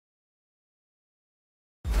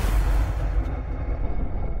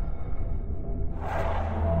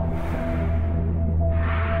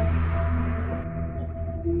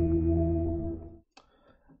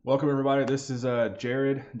Welcome, everybody. This is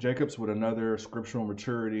Jared Jacobs with another Scriptural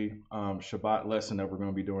Maturity Shabbat lesson that we're going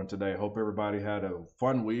to be doing today. Hope everybody had a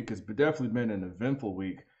fun week. It's definitely been an eventful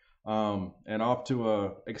week and off to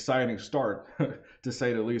a exciting start, to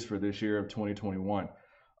say the least, for this year of 2021.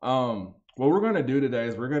 What we're going to do today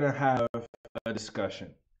is we're going to have a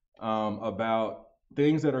discussion about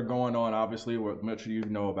things that are going on, obviously, what much you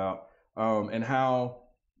know about, and how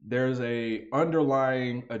there's a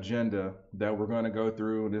underlying agenda that we're going to go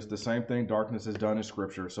through, and it's the same thing darkness has done in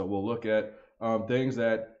Scripture. So we'll look at things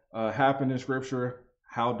that happened in Scripture,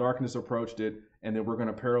 how darkness approached it, and then we're going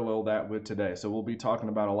to parallel that with today. So we'll be talking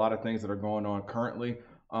about a lot of things that are going on currently.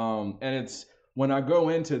 And it's when I go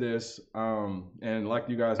into this, and like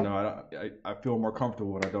you guys know, I feel more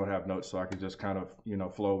comfortable when I don't have notes, so I can just kind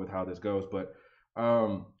of flow with how this goes. But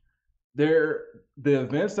the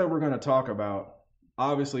events that we're going to talk about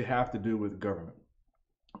obviously have to do with government.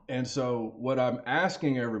 And so what I'm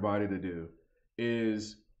asking everybody to do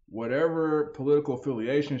is whatever political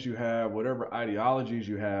affiliations you have, whatever ideologies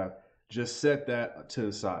you have, just set that to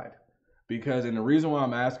the side. Because, and the reason why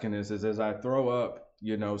I'm asking this is as I throw up,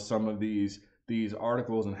 some of these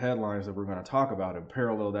articles and headlines that we're going to talk about and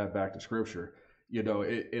parallel that back to Scripture,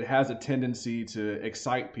 it has a tendency to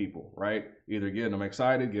excite people, right? Either get them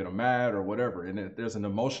excited, get them mad, or whatever. And there's an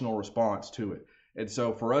emotional response to it. And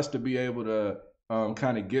so for us to be able to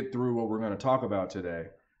kind of get through what we're going to talk about today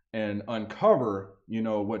and uncover,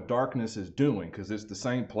 what darkness is doing, because it's the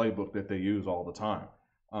same playbook that they use all the time.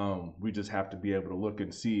 We just have to be able to look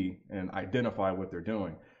and see and identify what they're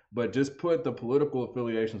doing. But just put the political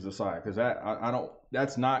affiliations aside, because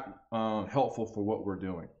that's not helpful for what we're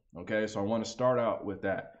doing. Okay, so I want to start out with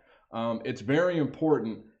that. It's very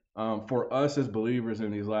important for us as believers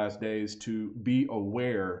in these last days to be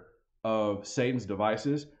aware of Satan's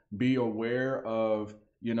devices, be aware of,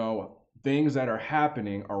 things that are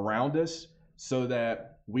happening around us so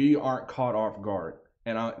that we aren't caught off guard.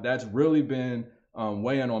 And that's really been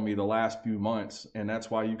weighing on me the last few months. And that's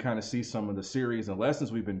why you kind of see some of the series and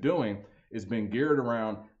lessons we've been doing is been geared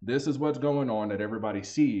around this is what's going on that everybody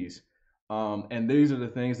sees. And these are the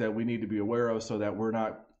things that we need to be aware of so that we're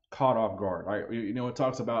not caught off guard, right? It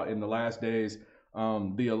talks about in the last days,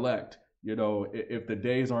 the elect. If the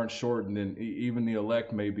days aren't shortened, then even the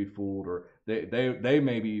elect may be fooled, or they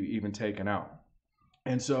may be even taken out.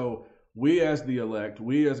 And so we as the elect,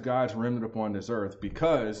 we as God's remnant upon this earth,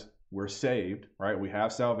 because we're saved, right? We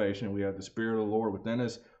have salvation. We have the Spirit of the Lord within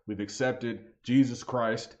us. We've accepted Jesus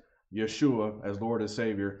Christ, Yeshua, as Lord and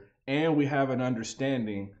Savior. And we have an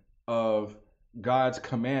understanding of God's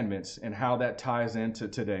commandments and how that ties into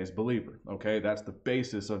today's believer. Okay, that's the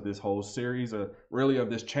basis of this whole series, really of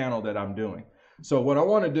this channel that I'm doing. So what I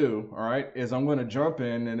want to do, all right, is I'm going to jump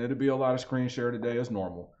in, and it'll be a lot of screen share today as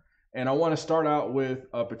normal. And I want to start out with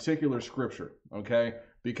a particular scripture, okay?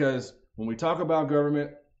 Because when we talk about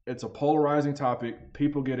government, it's a polarizing topic.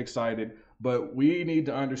 People get excited, but we need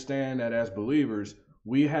to understand that as believers,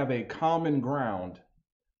 we have a common ground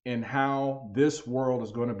in how this world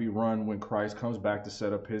is going to be run when Christ comes back to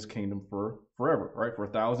set up his kingdom for forever, right? For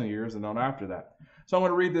 1,000 years and on after that. So I'm going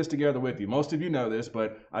to read this together with you. Most of you know this,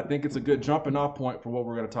 but I think it's a good jumping off point for what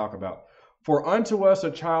we're going to talk about. For unto us a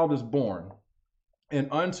child is born, and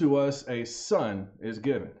unto us a son is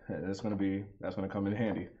given. That's going to come in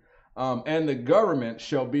handy. And the government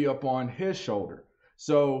shall be upon his shoulder.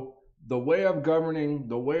 So the way of governing,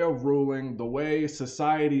 the way of ruling, the way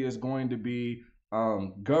society is going to be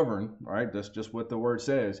govern, right? That's just what the word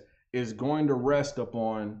says, is going to rest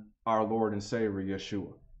upon our Lord and Savior,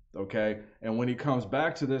 Yeshua. Okay. And when he comes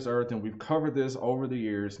back to this earth, and we've covered this over the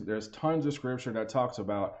years, there's tons of scripture that talks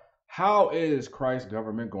about how is Christ's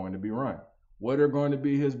government going to be run? What are going to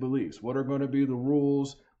be his beliefs? What are going to be the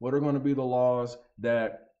rules? What are going to be the laws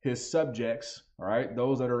that his subjects, all right,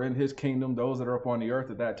 those that are in his kingdom, those that are upon the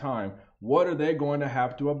earth at that time, what are they going to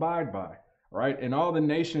have to abide by? Right? In all the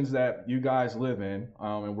nations that you guys live in,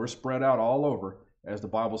 and we're spread out all over, as the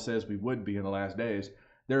Bible says we would be in the last days,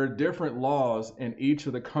 there are different laws in each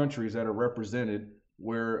of the countries that are represented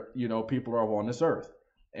where, people are on this earth.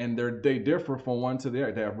 And they differ from one to the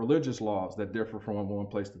other. They have religious laws that differ from one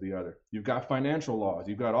place to the other. You've got financial laws.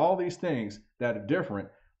 You've got all these things that are different.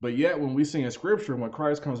 But yet when we see in Scripture, when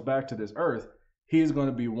Christ comes back to this earth, he's going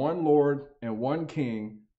to be one Lord and one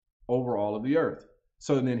King over all of the earth.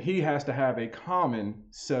 So then he has to have a common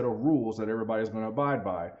set of rules that everybody's going to abide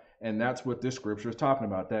by. And that's what this scripture is talking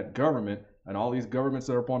about. That government and all these governments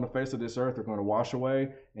that are upon the face of this earth are going to wash away,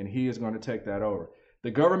 and he is going to take that over. The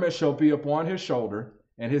government shall be upon his shoulder,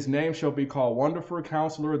 and his name shall be called Wonderful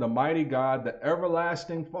Counselor, the Mighty God, the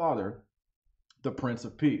Everlasting Father, the Prince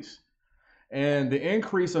of Peace. And the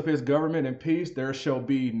increase of his government and peace, there shall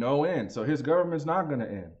be no end. So his government's not going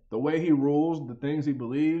to end. The way he rules, the things he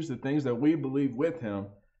believes, the things that we believe with him,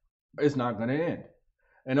 is not going to end.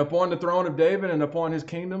 And upon the throne of David and upon his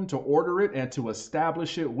kingdom, to order it and to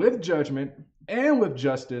establish it with judgment and with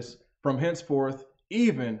justice from henceforth,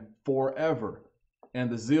 even forever. And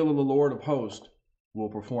the zeal of the Lord of hosts will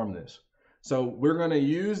perform this. So we're going to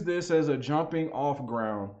use this as a jumping off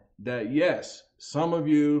ground that, yes, some of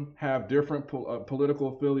you have different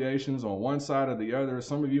political affiliations on one side or the other.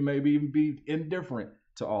 Some of you may even be indifferent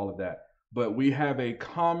to all of that. But we have a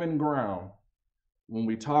common ground when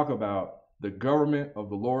we talk about the government of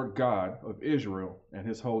the Lord God of Israel and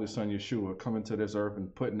his holy son Yeshua coming to this earth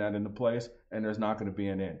and putting that into place, and there's not going to be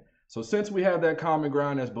an end. So since we have that common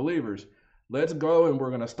ground as believers, let's go and we're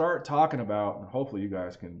going to start talking about, and hopefully you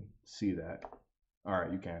guys can see that. All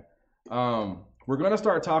right, you can. We're going to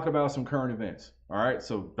start talking about some current events. All right,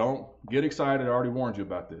 so don't get excited. I already warned you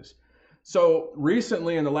about this. So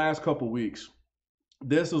recently, in the last couple of weeks,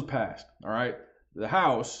 this was passed. All right, the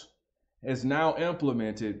House has now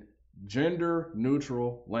implemented gender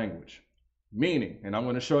neutral language, meaning, and I'm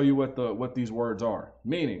going to show you what these words are,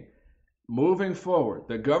 meaning moving forward,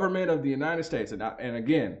 the government of the United States, and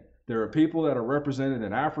again, there are people that are represented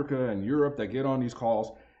in Africa and Europe that get on these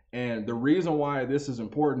calls. And the reason why this is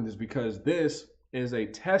important is because this is a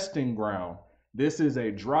testing ground. This is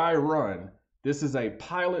a dry run. This is a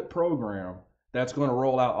pilot program that's going to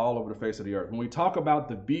roll out all over the face of the earth. When we talk about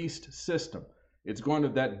the beast system,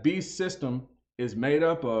 that beast system is made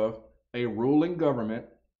up of a ruling government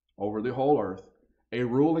over the whole earth, a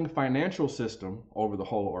ruling financial system over the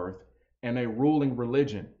whole earth, and a ruling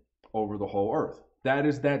religion over the whole earth. That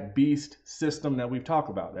is that beast system that we've talked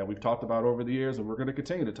about over the years, and we're going to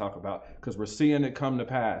continue to talk about because we're seeing it come to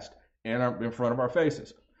pass in front of our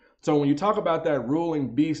faces. So when you talk about that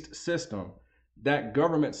ruling beast system, that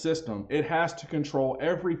government system, it has to control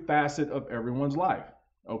every facet of everyone's life,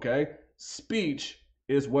 okay? Speech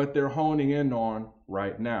is what they're honing in on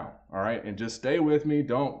right now, all right? And just stay with me.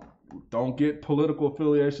 Don't get political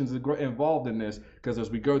affiliations involved in this, because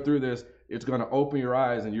as we go through this, it's going to open your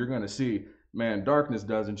eyes and you're going to see, man, darkness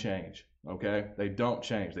doesn't change, okay? They don't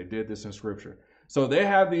change. They did this in Scripture. So they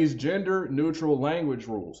have these gender neutral language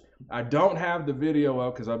rules. I don't have the video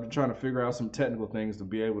up because I've been trying to figure out some technical things to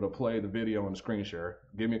be able to play the video on the screen share.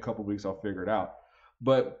 Give me a couple weeks, I'll figure it out.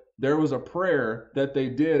 But there was a prayer that they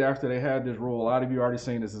did after they had this rule. A lot of you already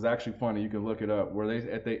seen this. It's actually funny. You can look it up, where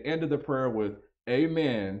they at the end of the prayer with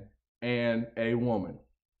amen and a woman.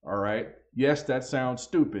 All right. Yes, that sounds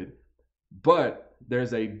stupid, but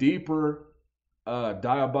there's a deeper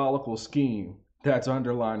diabolical scheme that's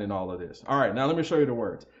underlying all of this. All right, now let me show you the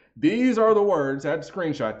words. These are the words, I had to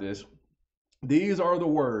screenshot this. These are the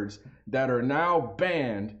words that are now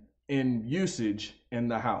banned in usage in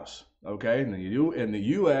the House, okay? In the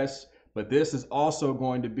U.S., but this is also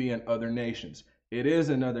going to be in other nations. It is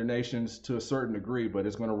in other nations to a certain degree, but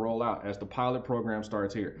it's going to roll out as the pilot program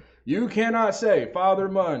starts here. You cannot say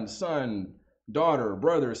father, son, daughter,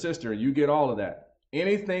 brother, sister, you get all of that.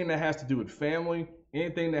 Anything that has to do with family,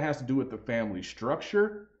 anything that has to do with the family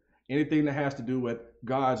structure, anything that has to do with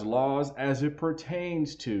God's laws as it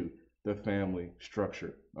pertains to the family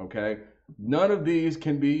structure, okay? None of these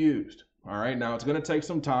can be used, all right? Now, it's going to take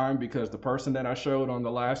some time because the person that I showed on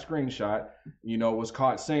the last screenshot, was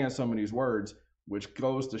caught saying some of these words, which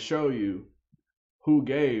goes to show you who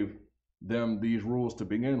gave them these rules to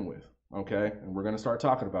begin with, okay? And we're going to start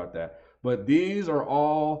talking about that. But these are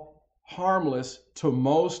all harmless to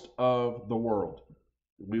most of the world.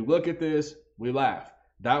 We look at this, we laugh.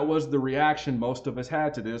 That was the reaction most of us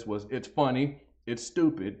had to this, was it's funny, it's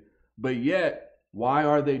stupid, but yet, why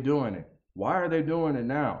are they doing it? Why are they doing it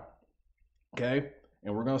now? Okay,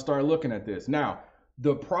 and we're going to start looking at this. Now,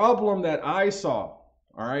 the problem that I saw,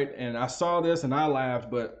 all right, and I saw this and I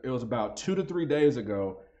laughed, but it was about 2 to 3 days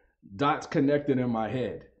ago, dots connected in my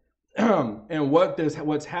head. And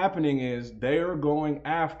what's happening is they are going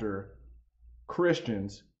after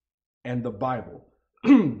Christians and the Bible.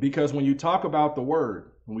 Because when you talk about the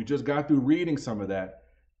word, and we just got through reading some of that,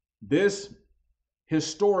 this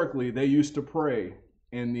historically they used to pray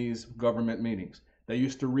in these government meetings. They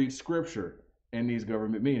used to read scripture in these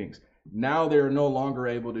government meetings. Now they're no longer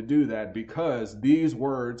able to do that because these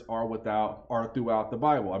words are throughout the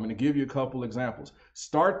Bible. I'm going to give you a couple examples.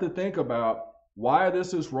 Start to think about why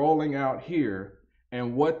this is rolling out here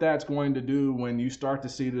and what that's going to do when you start to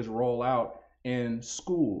see this roll out in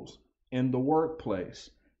schools, in the workplace,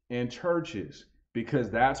 in churches, because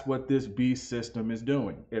that's what this beast system is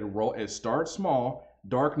doing. It starts small.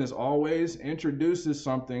 Darkness always introduces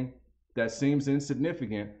something that seems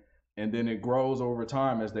insignificant, And then it grows over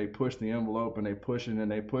time as they push the envelope and they push it and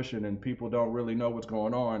they push it, and people don't really know what's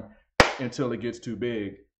going on until it gets too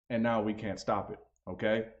big, and now we can't stop it.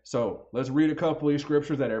 Okay, so let's read a couple of these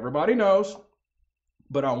scriptures that everybody knows,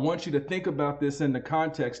 but I want you to think about this in the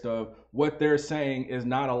context of what they're saying is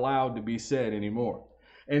not allowed to be said anymore.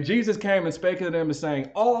 And Jesus came and spake unto them, and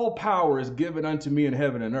saying, all power is given unto me in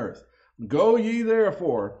heaven and earth. Go ye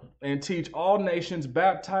therefore and teach all nations,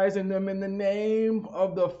 baptizing them in the name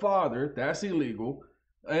of the Father, that's illegal,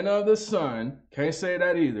 and of the Son, can't say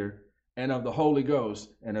that either, and of the Holy Ghost,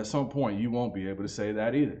 and at some point you won't be able to say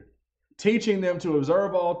that either. Teaching them to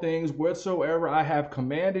observe all things whatsoever I have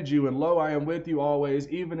commanded you, and lo, I am with you always,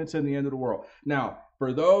 even until the end of the world. Now,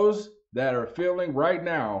 for those that are feeling right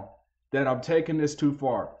now that I'm taking this too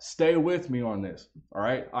far, stay with me on this, all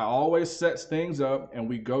right? I always set things up, and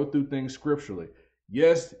we go through things scripturally.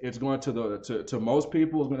 Yes, it's going to most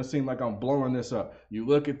people, it's going to seem like I'm blowing this up. You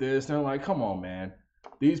look at this, and they're like, come on, man.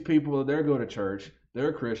 These people, they go to church,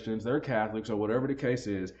 they're Christians, they're Catholics, or whatever the case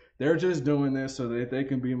is. They're just doing this so that they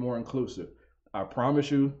can be more inclusive. I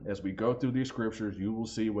promise you, as we go through these scriptures, you will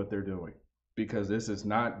see what they're doing, because this is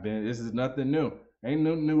nothing new. Ain't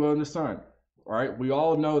new under the sun. All right, we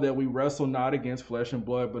all know that we wrestle not against flesh and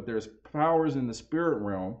blood, but there's powers in the spirit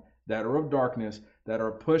realm that are of darkness that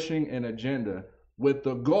are pushing an agenda with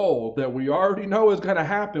the goal that we already know is going to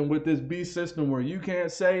happen with this beast system, where you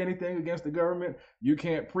can't say anything against the government, you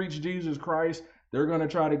can't preach Jesus Christ. They're going to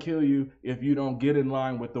try to kill you if you don't get in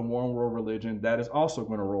line with the one world religion that is also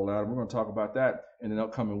going to roll out. And we're going to talk about that in the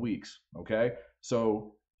upcoming weeks. Okay,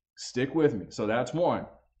 so stick with me. So that's one.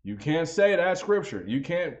 You can't say that scripture. You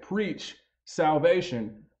can't preach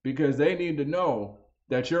salvation, because they need to know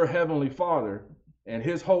that your heavenly Father and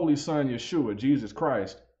his holy Son, Yeshua, Jesus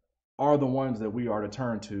Christ, are the ones that we are to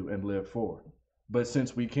turn to and live for. But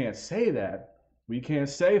since we can't say that, we can't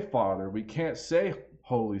say Father, we can't say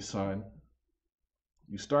Holy Son,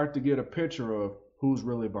 you start to get a picture of who's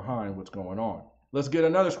really behind what's going on. Let's get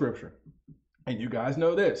another scripture. And you guys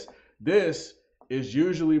know this. This is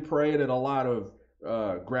usually prayed at a lot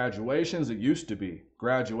of graduations. It used to be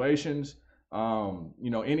graduations.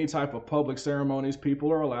 Any type of public ceremonies,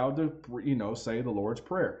 people are allowed to, say the Lord's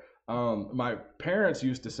Prayer. My parents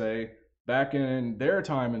used to say, back in their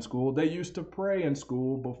time in school, they used to pray in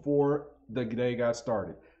school before the day got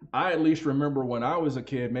started. I at least remember when I was a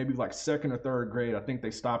kid, maybe like second or third grade, I think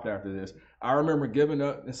they stopped after this. I remember giving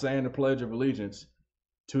up and saying the Pledge of Allegiance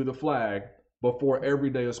to the flag before every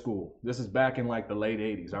day of school. This is back in like the late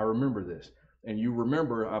 80s. I remember this. And you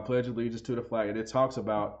remember, I pledge allegiance to the flag. And it talks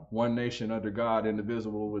about one nation under God,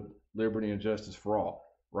 indivisible, with liberty and justice for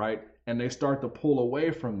all, right? And they start to pull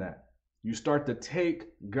away from that. You start to take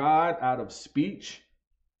God out of speech.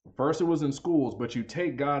 First it was in schools, but you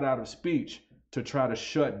take God out of speech to try to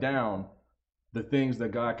shut down the things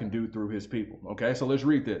that God can do through his people. Okay, so let's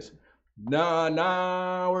read this.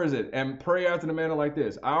 Where is it? And pray after the manner like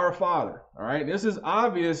this. Our Father, all right? This is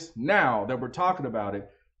obvious now that we're talking about it,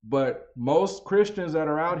 but most Christians that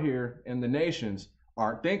are out here in the nations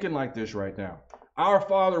aren't thinking like this right now. Our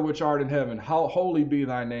Father which art in heaven, how holy be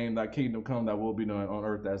thy name, thy kingdom come, thy will be done on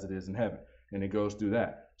earth as it is in heaven. And it goes through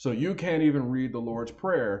that. So you can't even read the Lord's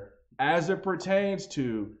Prayer as it pertains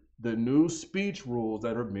to the new speech rules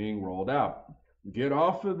that are being rolled out. Get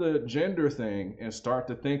off of the gender thing and start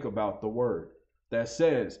to think about the word that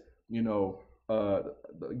says, you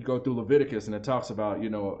go through Leviticus and it talks about,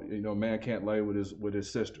 man can't lay with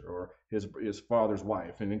his sister or his father's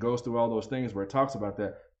wife. And it goes through all those things where it talks about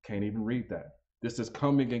that. Can't even read that. This is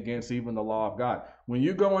coming against even the law of God. When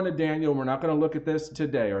you go into Daniel, we're not going to look at this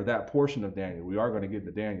today or that portion of Daniel. We are going to get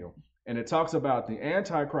into Daniel. And it talks about the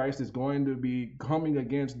Antichrist is going to be coming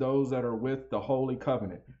against those that are with the Holy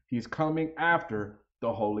Covenant. He's coming after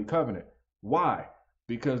the Holy Covenant. Why?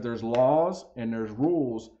 Because there's laws and there's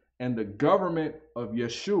rules, and the government of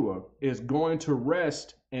Yeshua is going to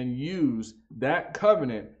rest and use that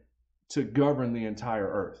covenant to govern the entire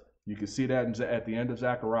earth. You can see that at the end of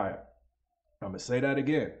Zechariah. I'm going to say that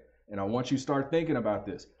again, and I want you to start thinking about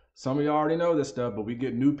this. Some of you already know this stuff, but we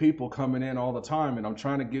get new people coming in all the time, and I'm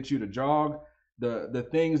trying to get you to jog the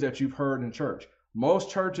things that you've heard in church.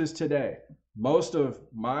 Most churches today, most of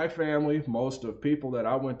my family, most of people that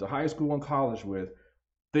I went to high school and college with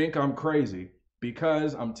think I'm crazy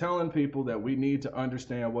because I'm telling people that we need to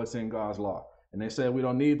understand what's in God's law. And they say we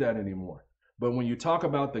don't need that anymore. But when you talk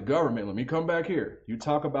about the government, let me come back here. You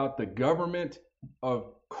talk about the government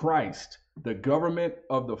of Christ, the government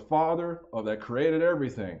of the Father of that created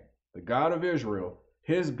everything, the God of Israel.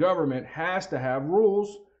 His government has to have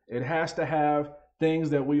rules. It has to have things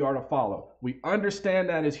that we are to follow. We understand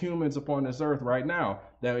that as humans upon this earth right now,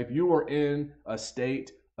 that if you are in a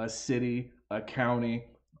state, a city, a county,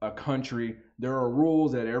 a country, there are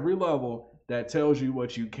rules at every level that tells you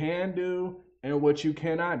what you can do and what you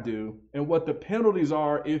cannot do and what the penalties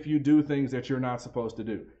are if you do things that you're not supposed to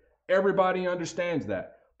do. Everybody understands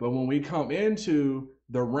that. But when we come into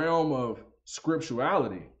the realm of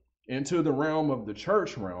scripturality, into the realm of the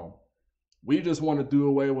church realm, we just want to do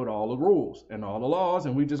away with all the rules and all the laws,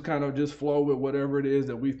 and we just kind of just flow with whatever it is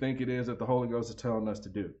that we think it is that the Holy Ghost is telling us to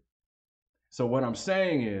do. So what I'm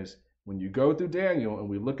saying is, when you go through Daniel and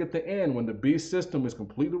we look at the end, when the beast system is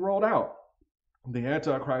completely rolled out, the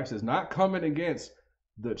Antichrist is not coming against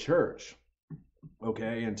the church,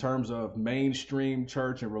 okay, in terms of mainstream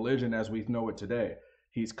church and religion as we know it today.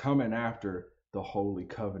 He's coming after the Holy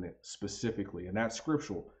Covenant specifically, and that's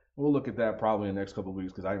scriptural. We'll look at that probably in the next couple of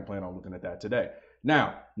weeks because I didn't plan on looking at that today.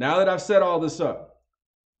 Now that I've set all this up,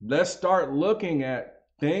 let's start looking at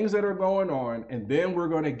things that are going on, and then we're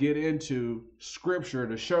going to get into scripture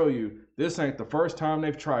to show you this ain't the first time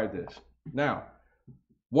they've tried this. Now,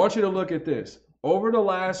 want you to look at this. Over the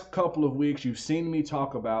last couple of weeks, you've seen me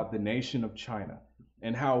talk about the nation of China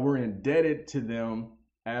and how we're indebted to them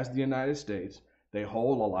as the United States. They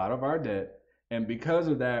hold a lot of our debt. And because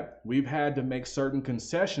of that, we've had to make certain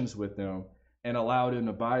concessions with them and allow them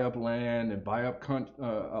to buy up land and buy up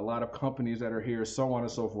a lot of companies that are here, so on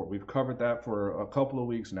and so forth. We've covered that for a couple of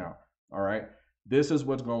weeks now. All right. This is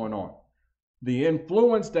what's going on. The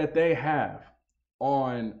influence that they have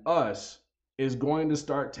on us is going to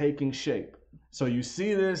start taking shape. So you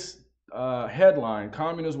see this headline,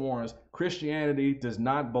 Communist warns, Christianity does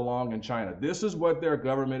not belong in China. This is what their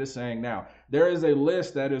government is saying now. There is a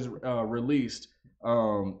list that is released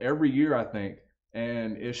every year, I think,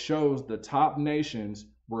 and it shows the top nations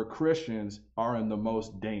where Christians are in the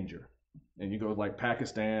most danger. And you go like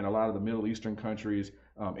Pakistan, a lot of the Middle Eastern countries,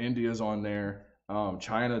 India's on there,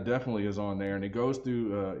 China definitely is on there, and it goes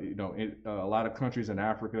through a lot of countries in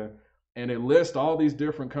Africa, and it lists all these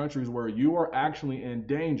different countries where you are actually in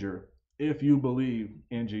danger if you believe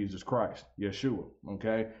in Jesus Christ, Yeshua,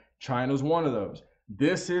 okay? China's one of those.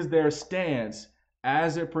 This is their stance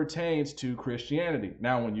as it pertains to Christianity.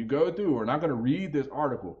 Now, when you go through, we're not going to read this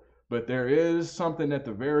article, but there is something at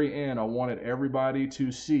the very end I wanted everybody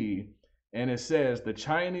to see, and it says the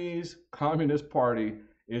Chinese Communist Party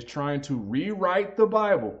is trying to rewrite the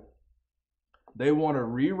Bible. They want to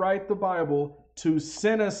rewrite the Bible to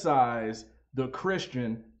synthesize the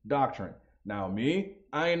Christian doctrine. Now,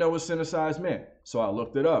 I ain't know what synthesize meant, so I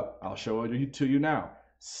looked it up. I'll show it to you now.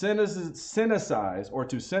 Synthesize, or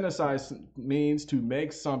to synthesize, means to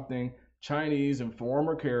make something Chinese in form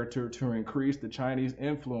or character to increase the Chinese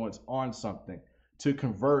influence on something, to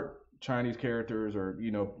convert Chinese characters, or,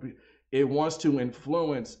 it wants to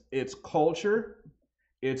influence its culture,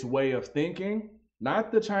 its way of thinking,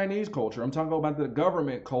 not the Chinese culture. I'm talking about the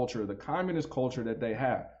government culture, the communist culture that they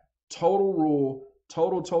have. Total rule,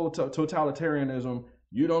 total totalitarianism.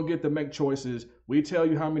 You don't get to make choices. We tell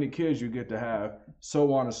you how many kids you get to have,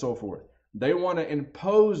 so on and so forth. They want to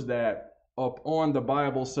impose that up on the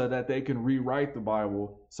Bible so that they can rewrite the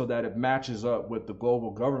Bible so that it matches up with the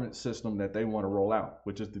global government system that they want to roll out,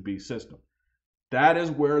 which is the beast system. That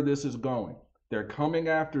is where this is going. They're coming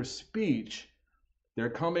after speech. They're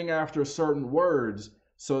coming after certain words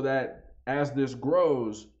so that as this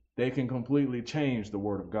grows, they can completely change the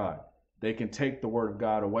Word of God. They can take the Word of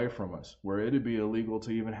God away from us, where it'd be illegal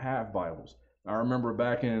to even have Bibles. I remember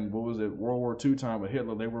back in, World War II time with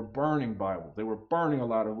Hitler, they were burning Bibles. They were burning a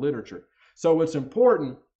lot of literature. So it's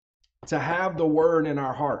important to have the Word in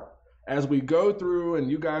our heart. As we go through and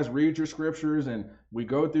you guys read your scriptures and we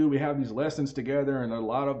go through, we have these lessons together and a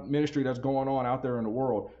lot of ministry that's going on out there in the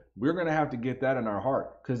world, we're going to have to get that in our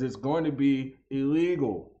heart, because it's going to be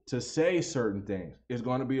illegal to say certain things. It's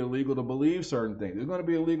going to be illegal to believe certain things. It's going to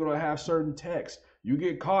be illegal to have certain texts. You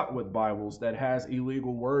get caught with Bibles that has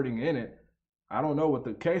illegal wording in it. I don't know what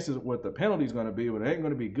the case is, what the penalty is going to be, but it ain't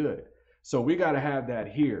going to be good. So we got to have that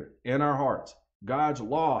here in our hearts. God's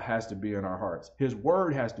law has to be in our hearts. His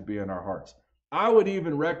word has to be in our hearts. I would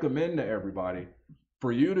even recommend to everybody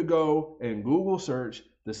for you to go and Google search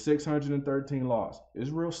the 613 laws. It's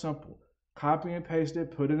real simple. Copy and paste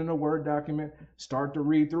it, put it in a Word document, start to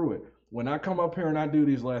read through it. When I come up here and I do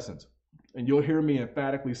these lessons, and you'll hear me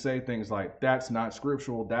emphatically say things like, that's not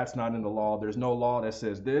scriptural, that's not in the law, there's no law that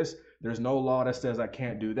says this, there's no law that says I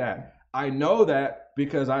can't do that. I know that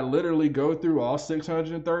because I literally go through all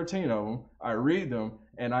 613 of them, I read them,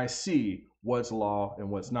 and I see what's law and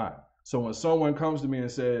what's not. So when someone comes to me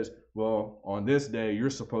and says, well, on this day, you're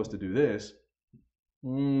supposed to do this,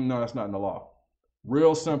 no, that's not in the law.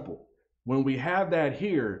 Real simple. When we have that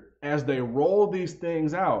here, as they roll these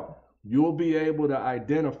things out, you'll be able to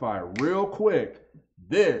identify real quick,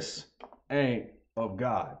 this ain't of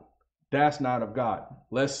God. That's not of God.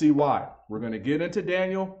 Let's see why. We're going to get into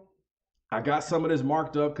Daniel. I got some of this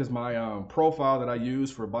marked up because my profile that I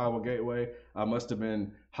use for Bible Gateway, I must have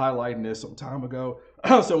been highlighting this some time ago.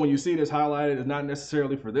 So when you see this highlighted, it's not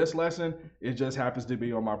necessarily for this lesson. It just happens to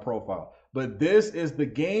be on my profile. But this is the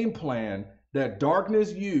game plan that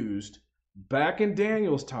darkness used back in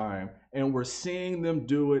Daniel's time, and we're seeing them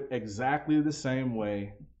do it exactly the same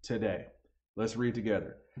way today. Let's read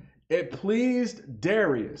together. It pleased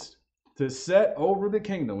Darius to set over the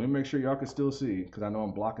kingdom. Let me make sure y'all can still see, because I know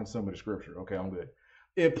I'm blocking some of the scripture. Okay, I'm good.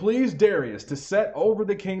 It pleased Darius to set over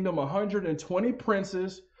the kingdom 120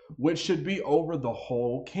 princes, which should be over the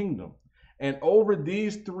whole kingdom. And over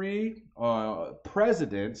these three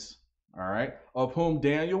presidents, all right, of whom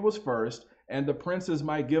Daniel was first, and the princes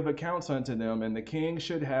might give accounts unto them, and the king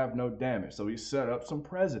should have no damage. So he set up some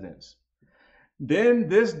presidents. Then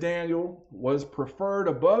this Daniel was preferred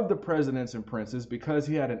above the presidents and princes because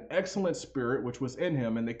he had an excellent spirit which was in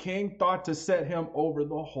him, and the king thought to set him over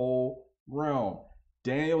the whole realm.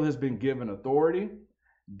 Daniel has been given authority.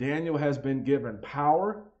 Daniel has been given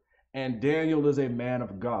power, and Daniel is a man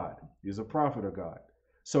of God. He's a prophet of God.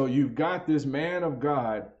 So you've got this man of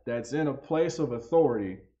God that's in a place of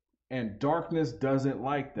authority, and darkness doesn't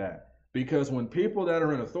like that. Because when people that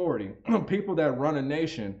are in authority, people that run a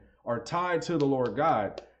nation, are tied to the Lord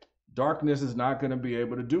God, darkness is not going to be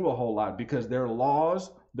able to do a whole lot, because their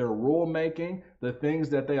laws, their rule making, the things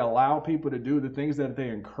that they allow people to do, the things that they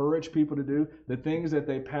encourage people to do, the things that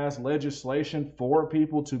they pass legislation for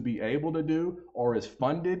people to be able to do or is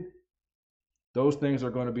funded, those things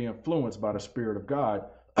are going to be influenced by the Spirit of God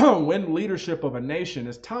when leadership of a nation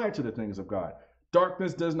is tied to the things of God.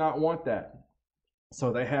 Darkness does not want that.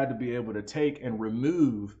 So they had to be able to take and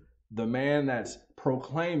remove the man that's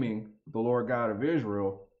proclaiming the Lord God of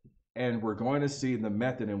Israel, and we're going to see the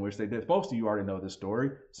method in which they did. Most of you already know this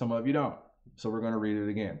story. Some of you don't. So we're going to read it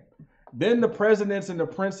again. Then the presidents and the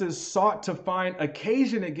princes sought to find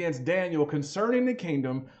occasion against Daniel concerning the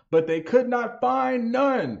kingdom, but they could not find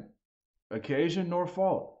none occasion nor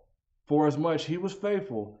fault. For as much he was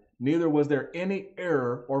faithful, neither was there any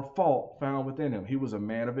error or fault found within him. He was a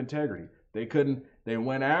man of integrity. They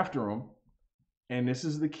went after him. And this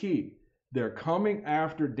is the key. They're coming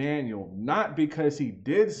after Daniel, not because he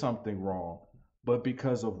did something wrong, but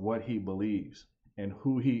because of what he believes and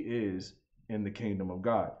who he is in the kingdom of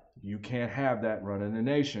God. You can't have that running the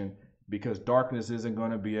nation, because darkness isn't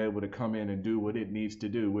going to be able to come in and do what it needs to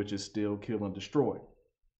do, which is steal, kill, and destroy.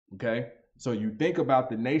 Okay? So you think about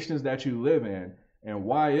the nations that you live in, and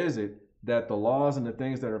why is it that the laws and the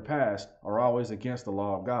things that are passed are always against the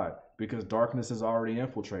law of God? Because darkness is already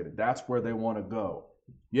infiltrated. That's where they want to go.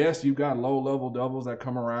 Yes, you've got low-level devils that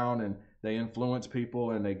come around and they influence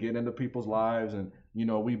people and they get into people's lives, and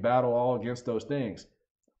we battle all against those things.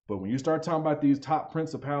 But when you start talking about these top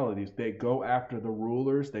principalities, they go after the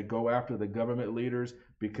rulers, they go after the government leaders,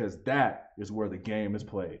 because that is where the game is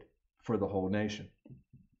played for the whole nation.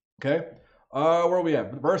 Okay? Where are we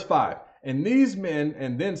at? Verse 5. And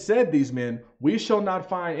then said these men, we shall not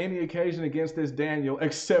find any occasion against this Daniel,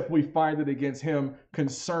 except we find it against him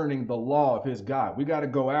concerning the law of his God. We got to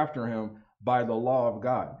go after him by the law of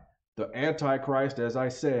God. The Antichrist, as I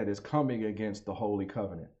said, is coming against the Holy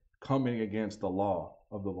Covenant, coming against the law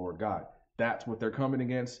of the Lord God. That's what they're coming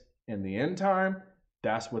against in the end time.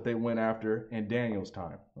 That's what they went after in Daniel's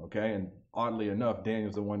time. Okay. And oddly enough,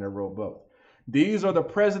 Daniel's the one that wrote both. These are the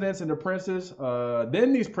presidents and the princes.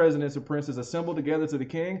 Then these presidents and princes assembled together to the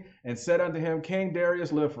king and said unto him, King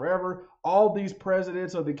Darius, live forever. All these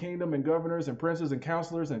presidents of the kingdom and governors and princes and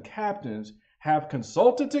counselors and captains have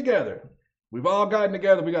consulted together. We've all gotten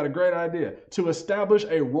together. We got a great idea to establish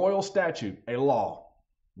a royal statute, a law,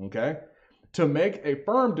 okay, to make a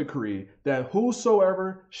firm decree that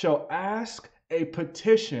whosoever shall ask a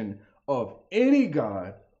petition of any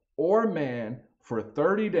god or man for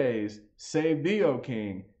 30 days, save thee, O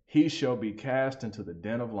king, he shall be cast into the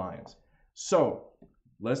den of lions. So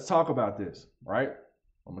let's talk about this, right?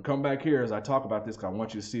 I'm going to come back here as I talk about this, because I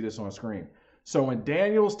want you to see this on screen. So in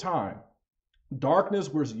Daniel's time, darkness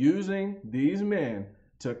was using these men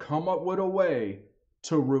to come up with a way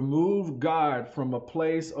to remove God from a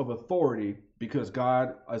place of authority, because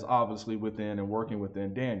God is obviously within and working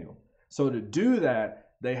within Daniel. So to do that,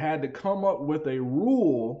 they had to come up with a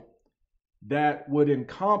rule that would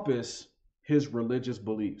encompass his religious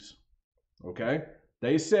beliefs. Okay?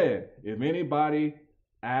 They said, if anybody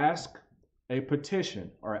ask a petition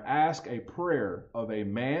or ask a prayer of a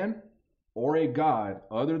man or a god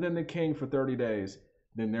other than the king for 30 days,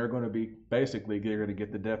 then they're going to be basically going to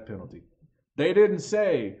get the death penalty. They didn't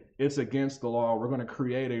say it's against the law. We're going to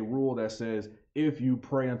create a rule that says if you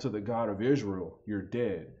pray unto the God of Israel, you're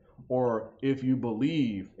dead. Or if you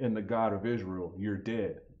believe in the God of Israel, you're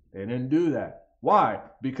dead. They didn't do that. Why?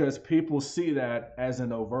 Because people see that as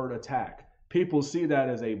an overt attack. People see that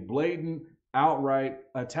as a blatant, outright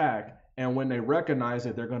attack. And when they recognize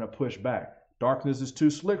it, they're going to push back. Darkness is too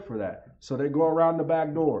slick for that. So they go around the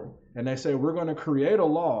back door and they say, we're going to create a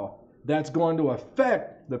law that's going to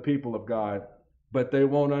affect the people of God, but they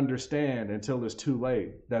won't understand until it's too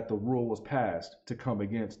late that the rule was passed to come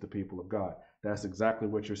against the people of God. That's exactly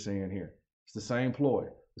what you're seeing here. It's the same ploy.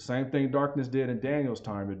 The same thing darkness did in Daniel's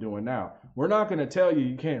time they're doing now. We're not going to tell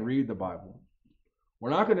you can't read the Bible.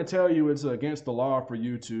 We're not going to tell you it's against the law for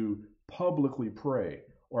you to publicly pray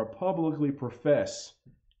or publicly profess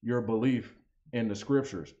your belief in the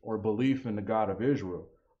scriptures or belief in the God of Israel.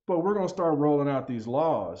 But we're going to start rolling out these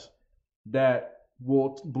laws that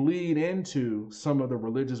will bleed into some of the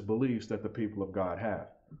religious beliefs that the people of God have.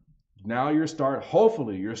 Now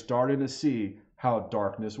hopefully you're starting to see how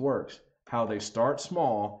darkness works, how they start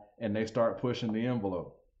small and they start pushing the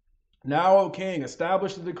envelope. Now, O king,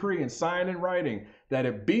 establish the decree and sign in writing that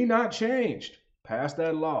it be not changed. Pass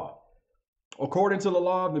that law, according to the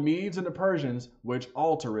law of the Medes and the Persians, which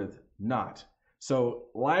altereth not. So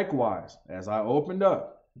likewise, as I opened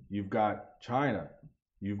up, you've got China,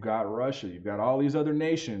 you've got Russia, you've got all these other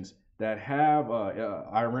nations that have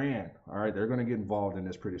Iran. All right, they're going to get involved in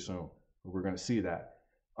this pretty soon. We're going to see that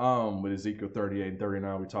with Ezekiel 38 and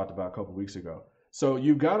 39 we talked about a couple weeks ago. So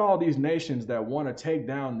you've got all these nations that want to take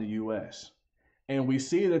down the U.S. And we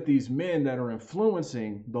see that these men that are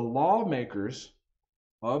influencing the lawmakers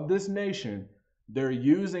of this nation, they're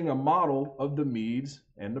using a model of the Medes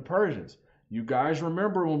and the Persians. You guys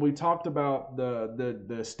remember when we talked about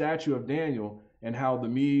the statue of Daniel and how the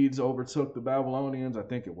Medes overtook the Babylonians? I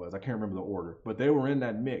think it was. I can't remember the order. But they were in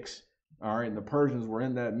that mix. All right. And the Persians were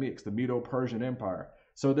in that mix, the Medo-Persian Empire.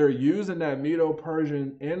 So they're using that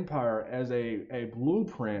Medo-Persian Empire as a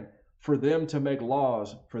blueprint for them to make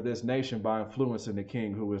laws for this nation by influencing the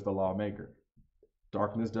king who is the lawmaker.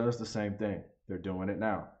 Darkness does the same thing. They're doing it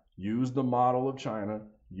now. Use the model of China,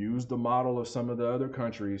 use the model of some of the other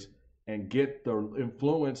countries, and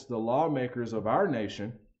influence the lawmakers of our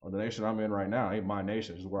nation, or the nation I'm in right now. It ain't my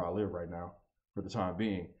nation, this is where I live right now for the time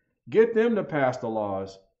being. Get them to pass the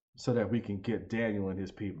laws so that we can get Daniel and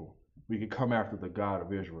his people. We can come after the God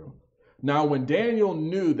of Israel. Now, when Daniel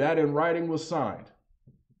knew that in writing was signed,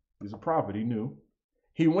 he's a prophet, he knew.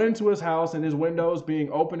 He went to his house, and his windows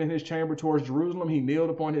being open in his chamber towards Jerusalem, he kneeled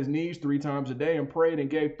upon his knees 3 times a day and prayed and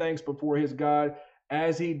gave thanks before his God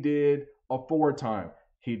as he did aforetime.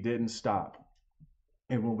 He didn't stop.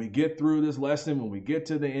 And when we get through this lesson, when we get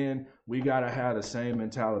to the end, we got to have the same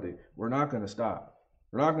mentality. We're not going to stop.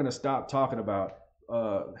 We're not going to stop talking about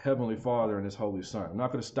Heavenly Father and his Holy Son. I'm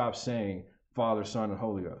not going to stop saying Father, Son, and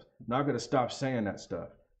Holy Ghost. I'm not going to stop saying that stuff.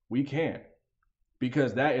 We can't.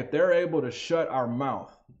 Because if they're able to shut our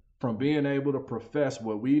mouth from being able to profess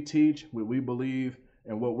what we teach, what we believe,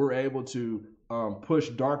 and what we're able to push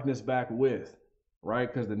darkness back with,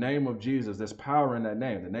 right? Because the name of Jesus, there's power in that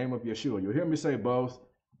name, the name of Yeshua. You'll hear me say both,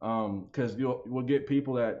 because we'll get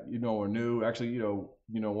people that are new. Actually,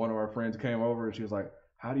 one of our friends came over and she was like,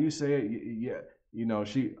 "How do you say it?" Yeah,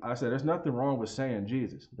 I said, "There's nothing wrong with saying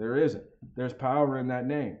Jesus. There isn't. There's power in that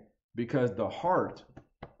name, because the heart,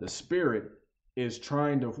 the spirit, is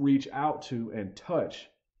trying to reach out to and touch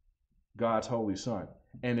God's Holy Son.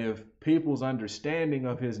 And if people's understanding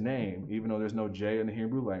of his name, even though there's no J in the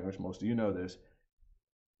Hebrew language, most of you know this,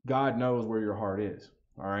 God knows where your heart is.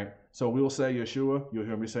 All right. So we'll say Yeshua, you'll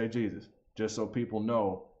hear me say Jesus, just so people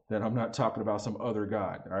know that I'm not talking about some other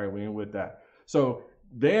God. All right. We ain't with that. So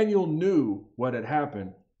Daniel knew what had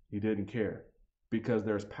happened. He didn't care, because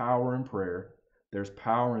there's power in prayer. There's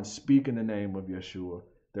power in speaking the name of Yeshua.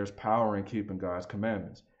 There's power in keeping God's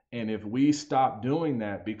commandments. And if we stop doing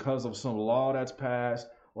that because of some law that's passed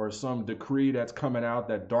or some decree that's coming out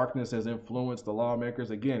that darkness has influenced the lawmakers,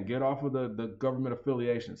 again, get off of the government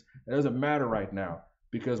affiliations. It doesn't matter right now,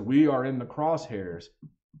 because we are in the crosshairs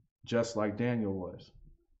just like Daniel was.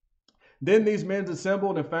 Then these men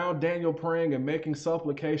assembled and found Daniel praying and making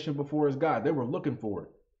supplication before his God. They were looking for it.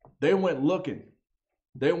 They went looking.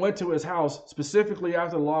 They went to his house specifically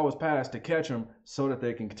after the law was passed to catch him so that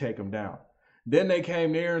they can take him down. Then they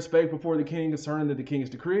came near and spake before the king concerning the king's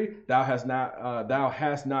decree. Thou hast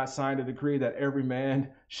not signed a decree that every man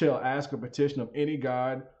shall ask a petition of any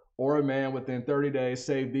god or a man within 30 days,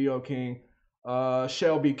 save thee, O king,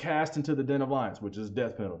 shall be cast into the den of lions, which is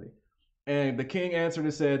death penalty. And the king answered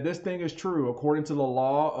and said, this thing is true according to the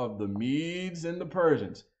law of the Medes and the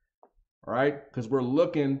Persians. All right? Because we're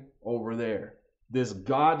looking over there. This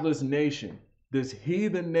godless nation, this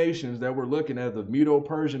heathen nations that we're looking at, the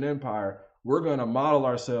Medo-Persian Empire, we're going to model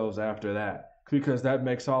ourselves after that because that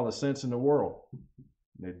makes all the sense in the world.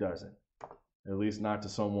 It doesn't. At least not to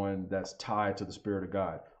someone that's tied to the Spirit of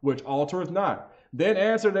God, which altereth not. Then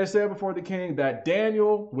answered they said before the king, that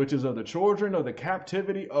Daniel, which is of the children of the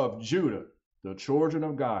captivity of Judah, the children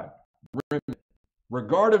of God,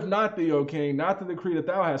 regardeth not thee, O king, not the decree that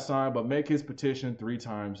thou hast signed, but make his petition 3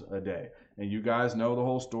 times a day. And you guys know the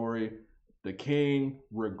whole story. The king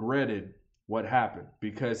regretted what happened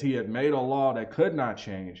because he had made a law that could not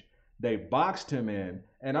change. They boxed him in.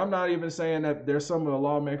 And I'm not even saying that there's some of the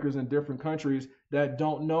lawmakers in different countries that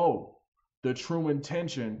don't know the true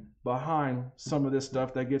intention behind some of this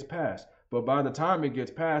stuff that gets passed. But by the time it gets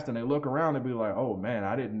passed and they look around and be like, oh man,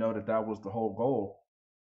 I didn't know that that was the whole goal.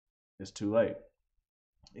 It's too late.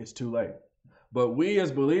 It's too late. But we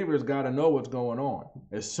as believers got to know what's going on.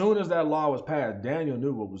 As soon as that law was passed, Daniel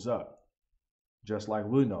knew what was up. Just like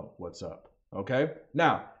we know what's up. Okay?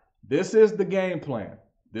 Now, this is the game plan.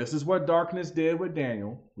 This is what darkness did with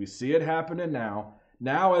Daniel. We see it happening now.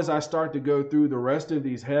 Now, as I start to go through the rest of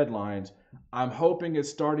these headlines, I'm hoping it's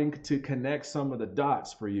starting to connect some of the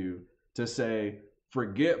dots for you to say,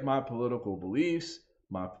 forget my political beliefs,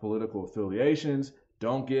 my political affiliations.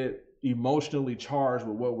 Don't get emotionally charged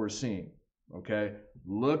with what we're seeing. Okay?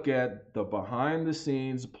 Look at the behind the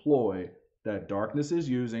scenes ploy that darkness is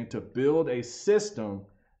using to build a system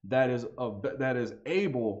that is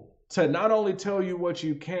able to not only tell you what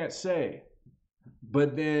you can't say,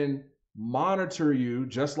 but then monitor you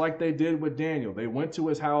just like they did with Daniel. They went to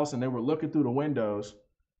his house and they were looking through the windows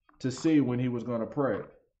to see when he was going to pray,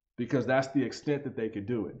 because that's the extent that they could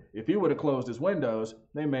do it. If he would have closed his windows,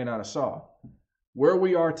 they may not have saw. Where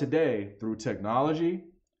we are today, through technology,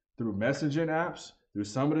 through messaging apps, through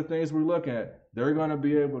some of the things we look at, they're going to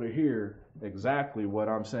be able to hear exactly what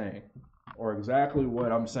I'm saying, or exactly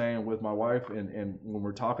what I'm saying with my wife. And when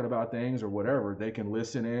we're talking about things or whatever, they can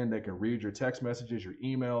listen in, they can read your text messages, your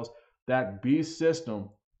emails. That beast system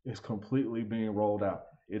is completely being rolled out.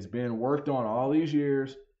 It's been worked on all these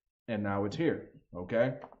years, and now it's here.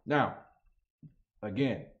 Okay? Now,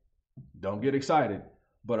 again, don't get excited,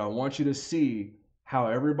 but I want you to see how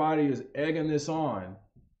everybody is egging this on,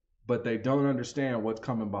 but they don't understand what's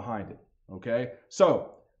coming behind it. Okay?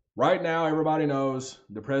 So, right now, everybody knows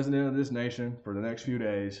the president of this nation for the next few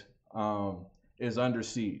days is under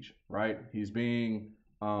siege, right? He's being,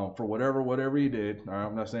 for whatever he did.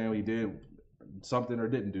 I'm not saying he did something or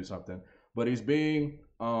didn't do something, but he's being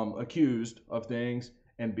accused of things.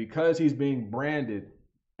 And because he's being branded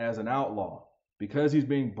as an outlaw, because he's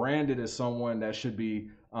being branded as someone that should be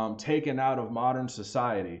taken out of modern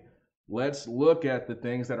society, let's look at the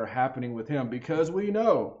things that are happening with him, because we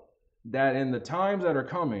know that in the times that are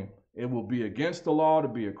coming, it will be against the law to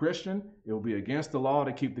be a Christian. It will be against the law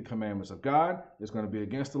to keep the commandments of God. It's going to be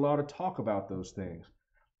against the law to talk about those things.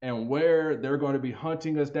 And where they're going to be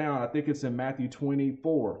hunting us down, I think it's in Matthew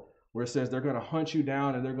 24, where it says they're going to hunt you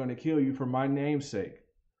down and they're going to kill you for my name's sake.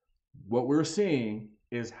 What we're seeing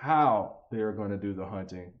is how they're going to do the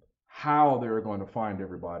hunting, how they're going to find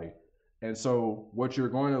everybody. And so what you're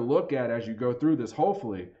going to look at as you go through this,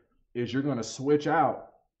 hopefully, is you're going to switch out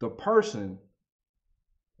the person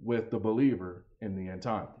with the believer in the end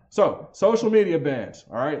time. So, social media bans,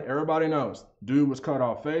 all right? Everybody knows. Dude was cut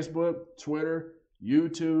off Facebook, Twitter,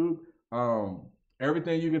 YouTube,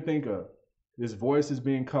 everything you can think of. His voice is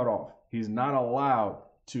being cut off. He's not allowed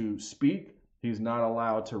to speak. He's not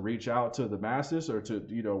allowed to reach out to the masses or to,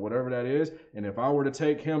 whatever that is. And if I were to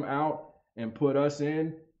take him out and put us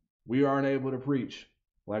in, we aren't able to preach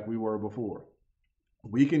like we were before.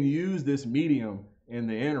 We can use this medium in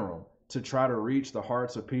the interim to try to reach the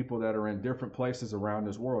hearts of people that are in different places around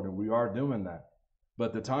this world. And we are doing that.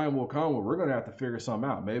 But the time will come where we're going to have to figure something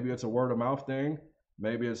out. Maybe it's a word of mouth thing.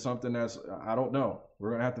 Maybe it's something that's, I don't know. We're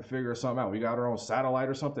going to have to figure something out. We got our own satellite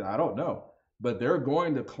or something. I don't know. But they're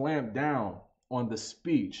going to clamp down on the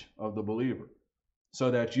speech of the believer so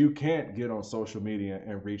that you can't get on social media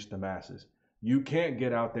and reach the masses. You can't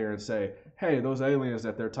get out there and say, hey, those aliens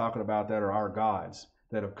that they're talking about that are our gods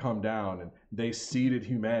that have come down and they seeded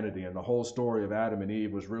humanity, and the whole story of Adam and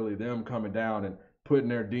Eve was really them coming down and putting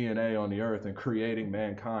their DNA on the earth and creating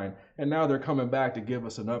mankind, and now they're coming back to give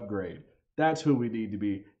us an upgrade. That's who we need to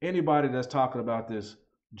be. Anybody that's talking about this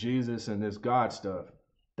Jesus and this God stuff,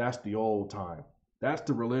 that's the old time. That's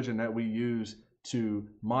the religion that we use to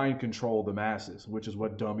mind control the masses, which is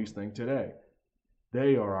what dummies think today.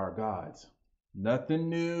 They are our gods. Nothing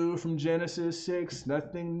new from Genesis 6,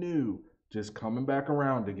 nothing new, just coming back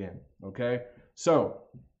around again, okay? So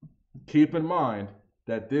keep in mind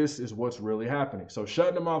that this is what's really happening. So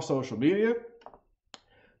shutting him off social media,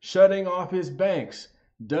 shutting off his banks.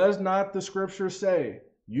 Does not the scripture say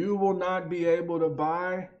you will not be able to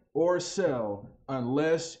buy or sell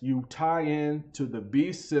unless you tie in to the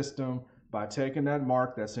beast system by taking that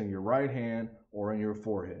mark that's in your right hand or in your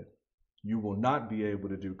forehead? You will not be able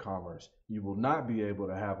to do commerce. You will not be able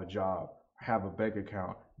to have a job, have a bank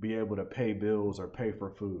account, be able to pay bills or pay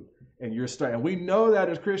for food. And and we know that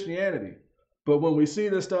as Christianity. But when we see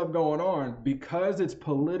this stuff going on, because it's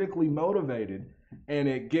politically motivated and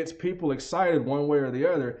it gets people excited one way or the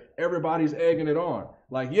other, everybody's egging it on.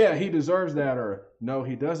 Like, yeah, he deserves that, or no,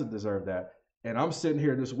 he doesn't deserve that. And I'm sitting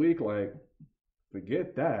here this week like,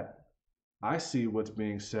 forget that. I see what's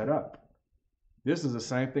being set up. This is the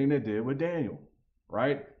same thing they did with Daniel,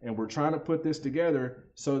 right? And we're trying to put this together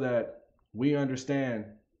so that we understand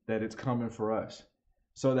that it's coming for us.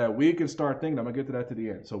 So that we can start thinking, I'm going to get to that to the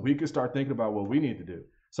end. So we can start thinking about what we need to do.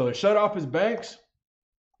 So they shut off his banks.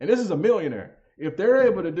 And this is a millionaire. If they're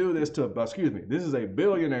able to do this this is a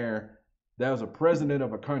billionaire that was a president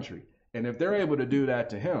of a country. And if they're able to do that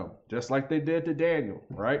to him, just like they did to Daniel,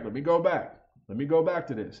 right? Let me go back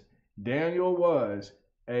to this. Daniel was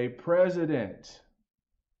a president.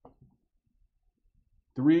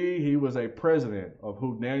 3, he was a president of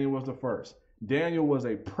who? Daniel was the first. Daniel was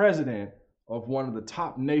a president of one of the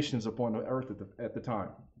top nations upon the earth at the time.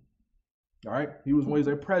 All right? He was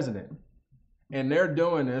a president. And they're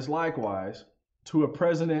doing this likewise to a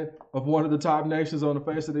president of one of the top nations on the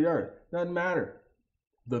face of the earth. Doesn't matter.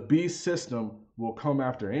 The beast system will come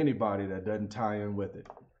after anybody that doesn't tie in with it.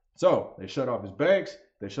 So they shut off his banks.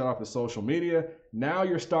 They shut off his social media. Now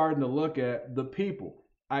you're starting to look at the people.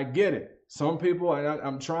 I get it. Some people,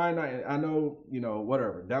 I'm trying, I know,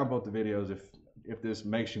 whatever. Downvote the videos if this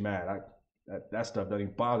makes you mad. That stuff doesn't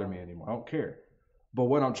even bother me anymore. I don't care. But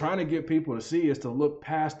what I'm trying to get people to see is to look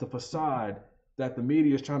past the facade that the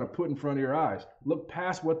media is trying to put in front of your eyes. Look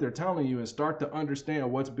past what they're telling you and start to understand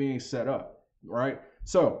what's being set up, right?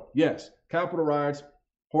 So, yes, Capitol riots,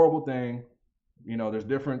 horrible thing. There's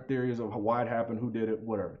different theories of why it happened, who did it,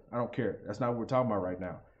 whatever. I don't care. That's not what we're talking about right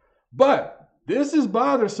now. But this is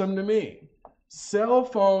bothersome to me. Cell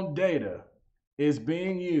phone data is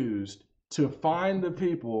being used to find the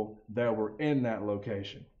people that were in that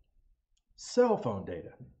location. Cell phone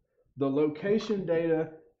data. The location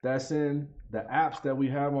data that's in the apps that we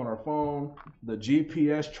have on our phone, the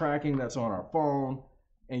GPS tracking that's on our phone,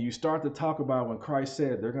 and you start to talk about when Christ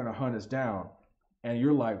said they're going to hunt us down, and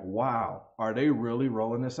you're like, wow, are they really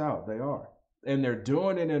rolling this out? They are. And they're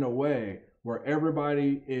doing it in a way where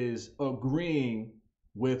everybody is agreeing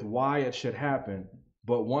with why it should happen,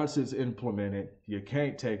 but once it's implemented, you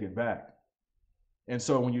can't take it back. And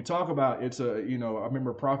so when you talk about I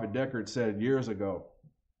remember Prophet Deckard said years ago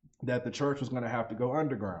that the church was going to have to go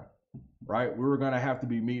underground, right? We were going to have to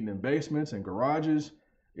be meeting in basements and garages.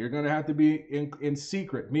 You're going to have to be in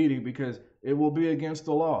secret meeting because it will be against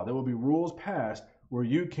the law. There will be rules passed where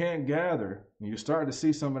you can't gather, and you're starting to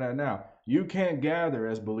see some of that now. You can't gather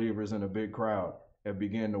as believers in a big crowd and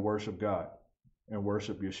begin to worship God and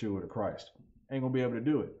worship Yeshua the Christ. Ain't going to be able to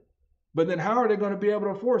do it. But then how are they going to be able to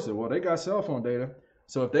enforce it? Well, they got cell phone data.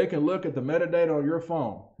 So if they can look at the metadata on your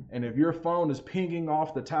phone, and if your phone is pinging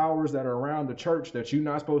off the towers that are around the church that you're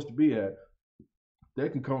not supposed to be at, they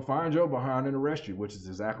can come find your behind and arrest you, which is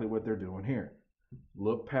exactly what they're doing here.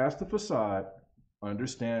 Look past the facade,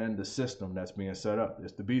 understand the system that's being set up.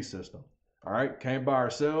 It's the beast system. All right, can't buy or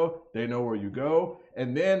sell. They know where you go.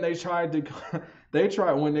 And then they tried,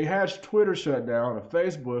 when they had Twitter shut down and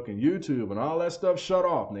Facebook and YouTube and all that stuff shut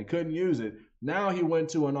off and they couldn't use it. Now he went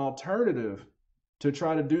to an alternative to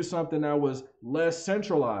try to do something that was less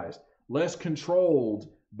centralized, less controlled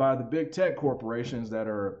by the big tech corporations that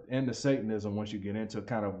are into Satanism once you get into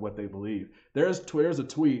kind of what they believe. There's a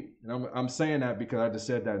tweet, and I'm saying that because I just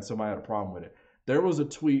said that and somebody had a problem with it. There was a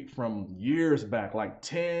tweet from years back, like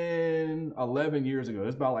 10, 11 years ago.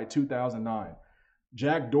 It's about like 2009.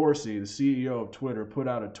 Jack Dorsey, the CEO of Twitter, put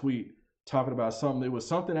out a tweet talking about something. It was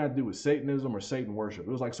something that had to do with Satanism or Satan worship.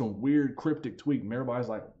 It was like some weird cryptic tweet. And everybody's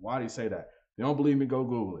like, why did he say that? If you don't believe me, go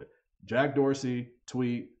Google it. Jack Dorsey,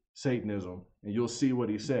 tweet, Satanism, and you'll see what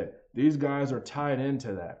he said. These guys are tied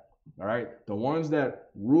into that. All right. The ones that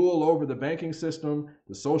rule over the banking system,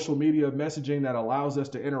 the social media messaging that allows us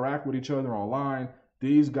to interact with each other online,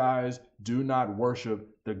 these guys do not worship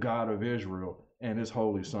the God of Israel and his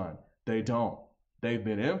holy son. They don't. They've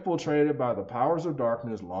been infiltrated by the powers of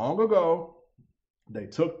darkness long ago. They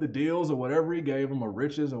took the deals or whatever he gave them, or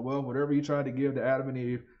riches or wealth, whatever he tried to give to Adam and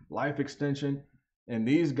Eve, life extension. And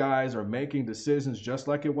these guys are making decisions just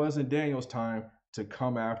like it was in Daniel's time to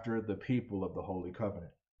come after the people of the Holy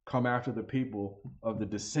Covenant, come after the people of the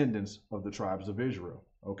descendants of the tribes of Israel.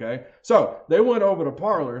 Okay, so they went over to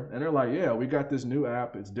Parler and they're like, yeah, we got this new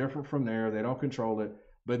app. It's different from there. They don't control it.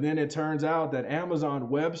 But then it turns out that Amazon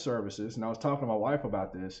Web Services, and I was talking to my wife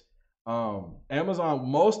about this, Amazon,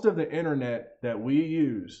 most of the internet that we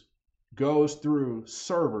use goes through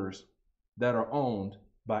servers that are owned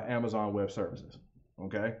by Amazon Web Services.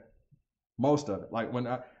 Okay, most of it. Like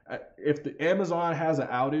if the Amazon has an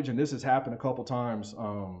outage, and this has happened a couple times,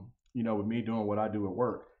 with me doing what I do at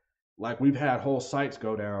work, like we've had whole sites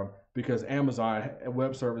go down because Amazon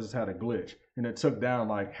Web Services had a glitch, and it took down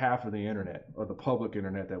like half of the internet, or the public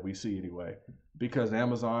internet that we see anyway, because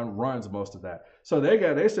Amazon runs most of that. So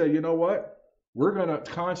they said, you know what? We're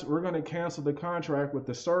gonna cancel the contract with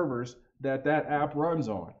the servers that app runs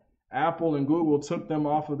on. Apple and Google took them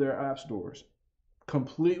off of their app stores,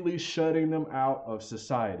 completely shutting them out of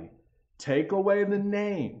society. Take away the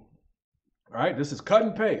name. All right, this is cut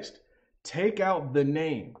and paste. Take out the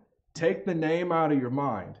name. Take the name out of your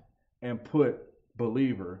mind and put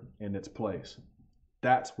believer in its place.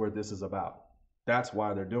 That's where this is about. That's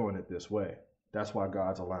why they're doing it this way. That's why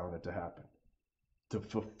God's allowing it to happen, to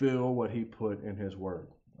fulfill what he put in his word.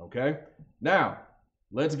 Okay? Now,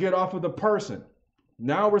 let's get off of the person.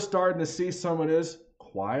 Now we're starting to see some of this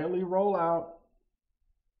quietly roll out.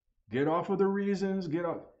 Get off of the reasons.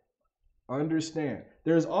 Understand.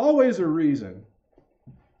 There's always a reason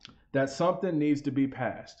that something needs to be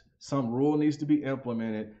passed. Some rule needs to be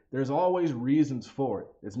implemented. There's always reasons for it.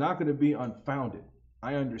 It's not going to be unfounded.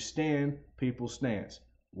 I understand people's stance,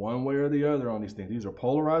 one way or the other, on these things. These are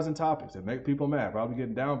polarizing topics that make people mad. Probably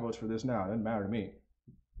getting downvotes for this now. It doesn't matter to me.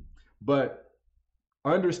 But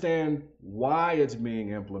understand why it's being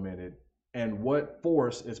implemented and what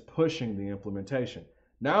force is pushing the implementation.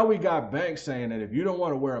 Now we got banks saying that if you don't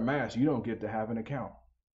want to wear a mask, you don't get to have an account.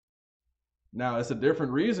 Now, it's a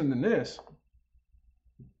different reason than this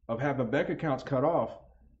of having bank accounts cut off,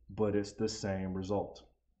 but it's the same result.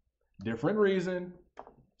 Different reason,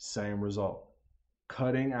 same result.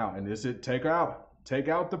 Cutting out. And this is take out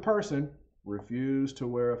the person, refuse to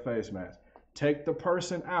wear a face mask. Take the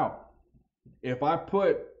person out. If I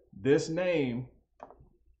put this name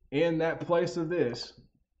in that place of this,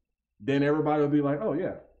 then everybody will be like, oh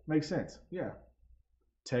yeah, makes sense. Yeah.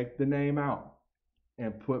 Take the name out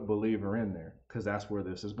and put believer in there, because that's where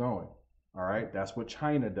this is going. All right. That's what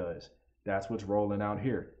China does. That's what's rolling out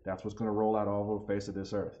here. That's what's going to roll out all over the face of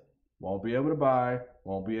this earth. Won't be able to buy,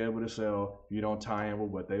 won't be able to sell if you don't tie in with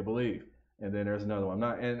what they believe. And then there's another one.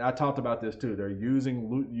 And I talked about this too. They're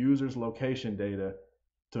using users' location data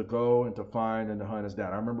to go and to find and to hunt us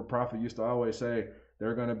down. I remember Prophet used to always say there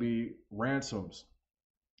are going to be ransoms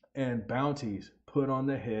and bounties put on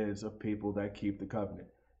the heads of people that keep the covenant,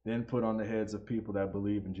 then put on the heads of people that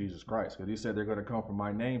believe in Jesus Christ. Because he said they're going to come for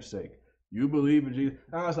my name's sake. You believe in Jesus?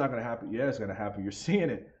 No, it's not going to happen. Yeah, it's going to happen. You're seeing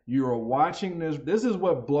it. You are watching this. This is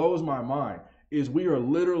what blows my mind, is we are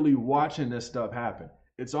literally watching this stuff happen.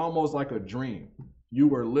 It's almost like a dream.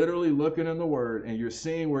 You are literally looking in the word and you're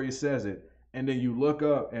seeing where he says it. And then you look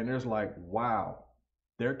up and there's like, wow,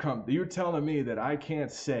 you're telling me that I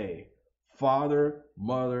can't say father,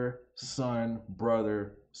 mother, son,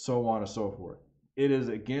 brother, so on and so forth. It is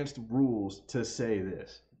against rules to say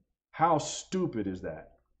this. How stupid is that?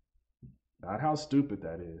 Not how stupid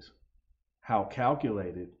that is, how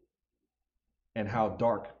calculated and how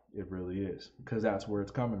dark it really is, because that's where it's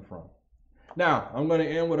coming from. Now, I'm going to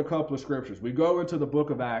end with a couple of scriptures. We go into the book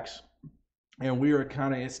of Acts, and we are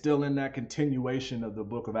it's still in that continuation of the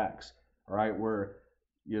book of Acts, all right, where,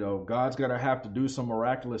 God's going to have to do some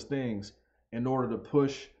miraculous things in order to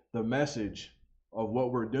push the message of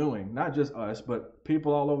what we're doing, not just us, but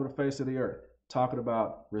people all over the face of the earth, talking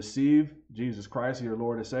about receive Jesus Christ, your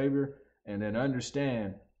Lord and Savior, and then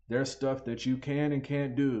understand there's stuff that you can and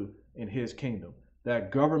can't do in his kingdom.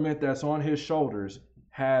 That government that's on his shoulders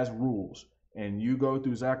has rules. And you go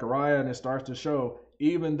through Zechariah and it starts to show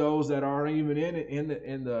even those that aren't even in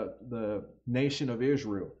the nation of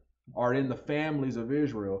Israel, are in the families of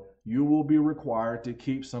Israel, you will be required to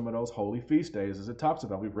keep some of those holy feast days, as it talks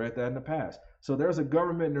about. We've read that in the past. So there's a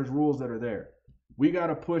government and there's rules that are there. We got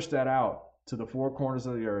to push that out to the four corners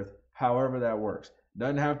of the earth, however that works.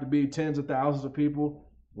 Doesn't have to be tens of thousands of people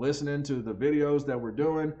listening to the videos that we're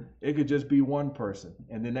doing. It could just be one person,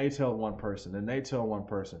 and then they tell one person, and they tell one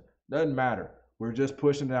person. Doesn't matter. We're just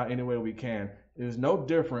pushing it out any way we can. It is no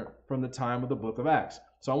different from the time of the book of Acts.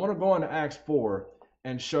 So I want to go into Acts 4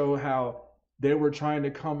 and show how they were trying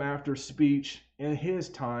to come after speech in his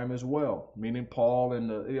time as well, meaning Paul and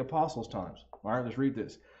the apostles' times. All right, let's read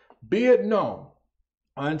this. Be it known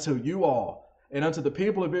unto you all and unto the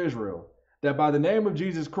people of Israel that by the name of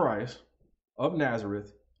Jesus Christ of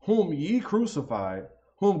Nazareth, whom ye crucified,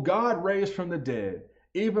 whom God raised from the dead,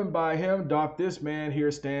 even by him doth this man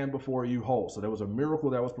here stand before you whole. So there was a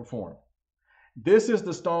miracle that was performed. This is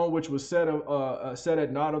the stone which was set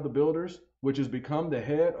at naught of the builders, which has become the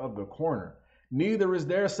head of the corner. Neither is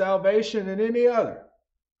there salvation in any other,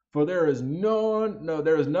 for there is none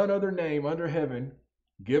other name under heaven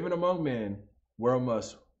given among men where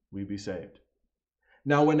must we be saved.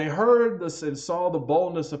 Now when they heard this and saw the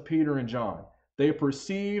boldness of Peter and John, they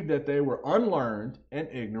perceived that they were unlearned and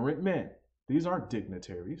ignorant men. These aren't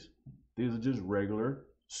dignitaries. These are just regular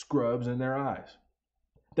scrubs in their eyes.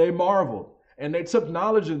 They marveled, and they took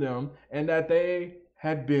knowledge of them, and that they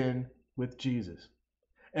had been with Jesus.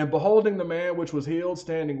 And beholding the man which was healed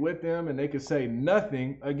standing with them, and they could say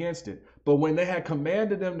nothing against it. But when they had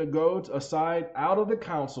commanded them to go aside out of the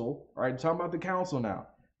council, all right, talking about the council now.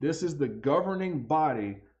 This is the governing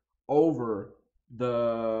body over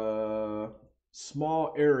the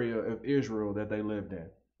small area of Israel that they lived in.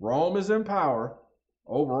 Rome is in power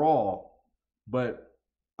overall, but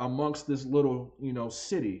amongst this little,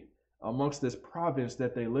 city, amongst this province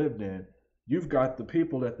that they lived in, you've got the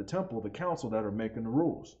people at the temple, the council, that are making the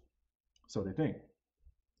rules. So they think.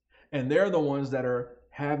 And they're the ones that are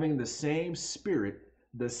having the same spirit,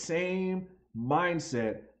 the same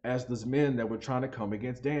mindset as those men that were trying to come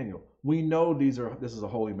against Daniel. We know this is a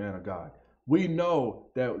holy man of God. We know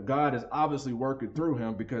that God is obviously working through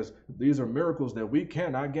him because these are miracles that we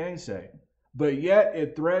cannot gainsay. But yet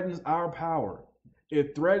it threatens our power.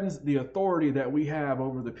 It threatens the authority that we have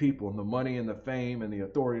over the people and the money and the fame and the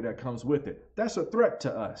authority that comes with it. That's a threat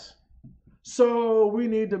to us. So we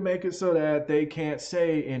need to make it so that they can't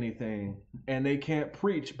say anything and they can't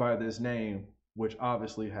preach by this name, which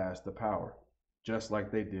obviously has the power, just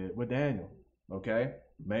like they did with Daniel. Okay?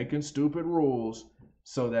 Making stupid rules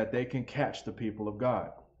so that they can catch the people of God.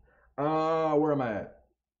 Where am I at?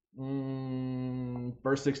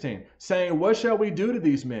 Verse 16. Saying, what shall we do to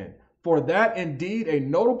these men? For that indeed a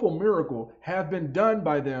notable miracle have been done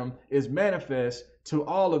by them is manifest to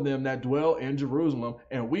all of them that dwell in Jerusalem,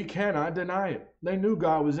 and we cannot deny it. They knew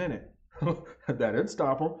God was in it. That didn't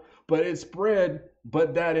stop them. But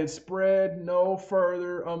that it spread no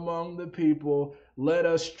further among the people. Let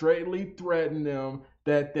us straightly threaten them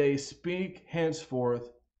that they speak henceforth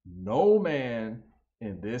no man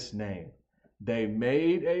in this name. They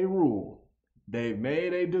made a rule. They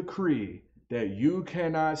made a decree that you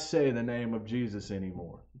cannot say the name of Jesus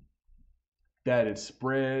anymore. That it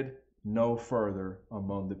spread no further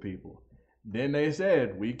among the people. Then they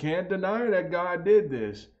said, we can't deny that God did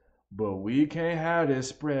this, but we can't have this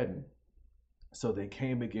spreading. So they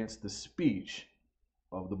came against the speech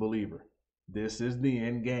of the believer. This is the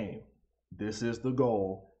end game. This is the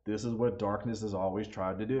goal. This is what darkness has always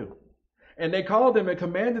tried to do. And they called them and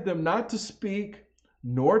commanded them not to speak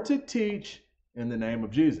nor to teach in the name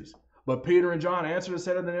of Jesus. But Peter and John answered and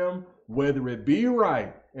said unto them, whether it be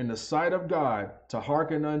right in the sight of God to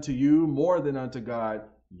hearken unto you more than unto God,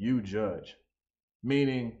 you judge.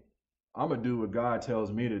 Meaning, I'm going to do what God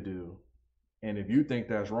tells me to do. And if you think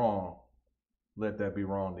that's wrong, let that be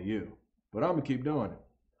wrong to you. But I'm going to keep doing it.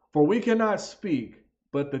 For we cannot speak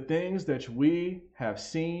but the things that we have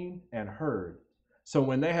seen and heard. So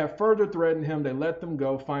when they have further threatened him, they let them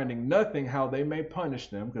go, finding nothing how they may punish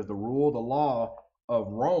them, because the law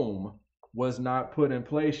of Rome was not put in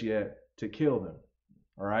place yet to kill them.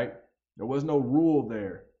 All right? There was no rule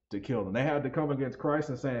there to kill them. They had to come against Christ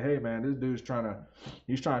and say, hey man, this dude's trying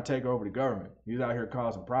to take over the government. He's out here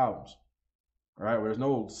causing problems. All right? Well, there's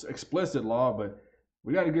no explicit law, but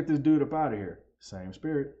we got to get this dude up out of here. Same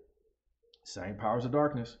spirit. Same powers of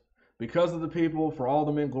darkness. Because of the people, for all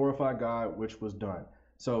the men glorify God, which was done.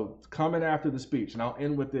 So coming after the speech, and I'll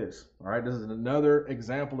end with this. All right, this is another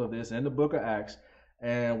example of this in the book of Acts.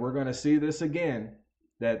 And we're going to see this again,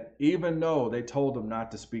 that even though they told them not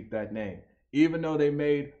to speak that name, even though they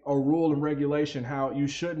made a rule and regulation how you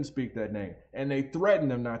shouldn't speak that name, and they threatened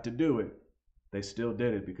them not to do it, they still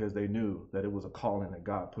did it because they knew that it was a calling that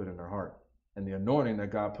God put in their heart and the anointing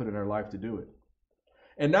that God put in their life to do it.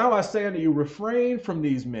 And now I say unto you, refrain from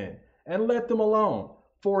these men and let them alone.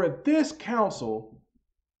 For if this counsel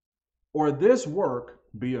or this work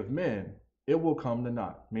be of men, it will come to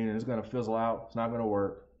naught. Meaning it's going to fizzle out. It's not going to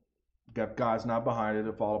work. God's not behind it.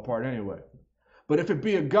 It'll fall apart anyway. But if it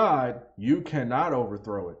be of God, you cannot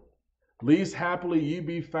overthrow it. Least happily ye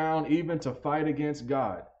be found even to fight against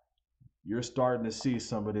God. you're starting to see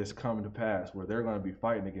some of this coming to pass where they're going to be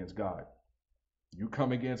fighting against God. You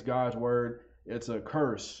come against God's word, it's a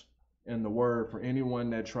curse in the word for anyone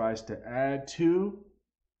that tries to add to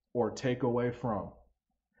or take away from.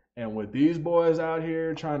 And with these boys out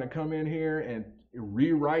here trying to come in here and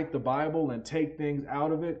rewrite the Bible and take things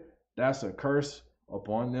out of it, that's a curse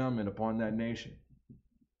upon them and upon that nation.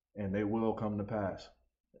 And they will come to pass,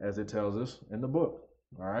 as it tells us in the book.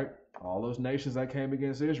 All right? All those nations that came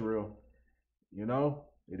against Israel, you know,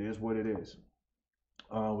 it is what it is.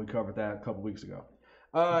 We covered that a couple weeks ago.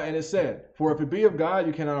 And it said, for if it be of God,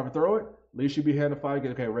 you cannot overthrow it, lest you be hand of fire.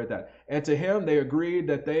 Okay, read that. And to him they agreed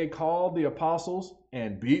that they called the apostles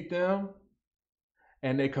and beat them,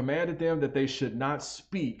 and they commanded them that they should not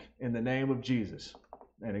speak in the name of Jesus.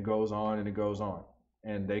 And it goes on and it goes on.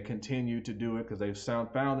 And they continue to do it because they've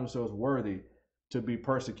found themselves worthy to be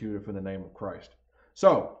persecuted for the name of Christ.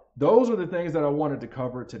 So those are the things that I wanted to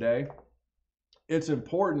cover today. It's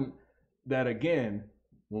important that, again,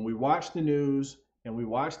 when we watch the news and we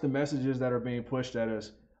watch the messages that are being pushed at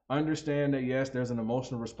us, understand that, yes, there's an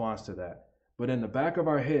emotional response to that. But in the back of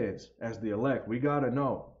our heads, as the elect, we got to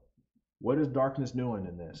know, what is darkness doing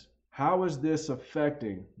in this? How is this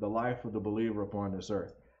affecting the life of the believer upon this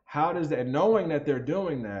earth? How does that, knowing that they're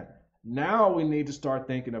doing that, now we need to start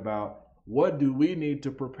thinking about, what do we need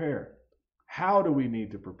to prepare? How do we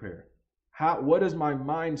need to prepare? What is my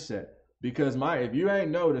mindset? Because if you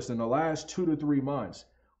ain't noticed, in the last 2 to 3 months,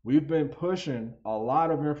 we've been pushing a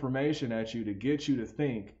lot of information at you to get you to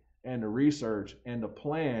think and to research and to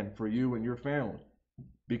plan for you and your family.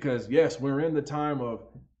 Because yes, we're in the time of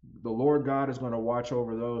the Lord God is going to watch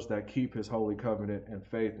over those that keep his holy covenant and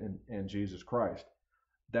faith in Jesus Christ.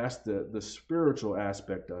 That's the spiritual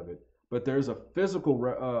aspect of it. But there's a physical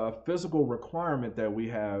requirement that we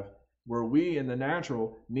have where we in the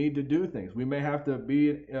natural need to do things. We may have to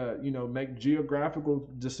make geographical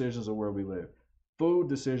decisions of where we live, food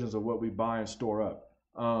decisions of what we buy and store up,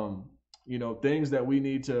 things that we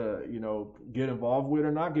need to, get involved with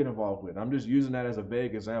or not get involved with. I'm just using that as a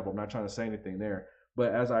vague example. I'm not trying to say anything there.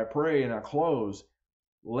 But as I pray and I close,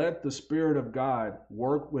 let the Spirit of God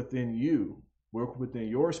work within you, work within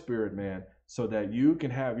your spirit, man, so that you can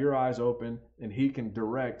have your eyes open and he can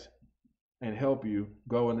direct and help you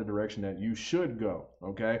go in the direction that you should go.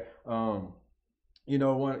 Okay. My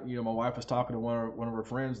wife was talking to one of her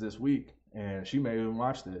friends this week, and she may even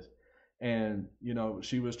watch this. And,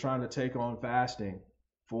 she was trying to take on fasting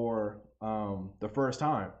for the first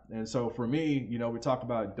time. And so for me, we talk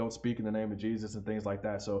about don't speak in the name of Jesus and things like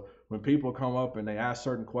that. So when people come up and they ask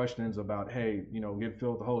certain questions about, hey, get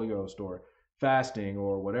filled with the Holy Ghost or fasting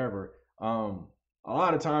or whatever, a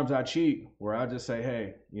lot of times I cheat where I just say,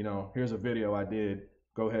 hey, here's a video I did,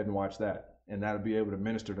 go ahead and watch that. And that'll be able to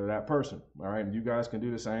minister to that person. All right. And you guys can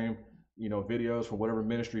do the same, videos for whatever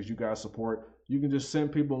ministries you guys support. You can just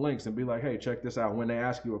send people links and be like, hey, check this out. When they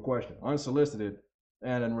ask you a question, unsolicited,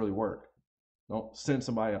 and it doesn't really work. Don't send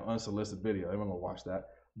somebody an unsolicited video. They're not going to watch that.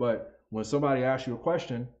 But when somebody asks you a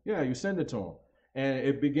question, yeah, you send it to them. And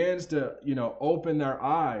it begins to, open their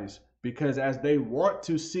eyes, because as they want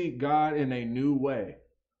to seek God in a new way,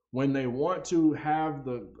 when they want to have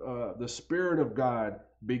the Spirit of God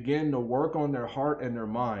begin to work on their heart and their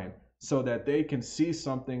mind so that they can see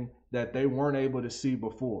something that they weren't able to see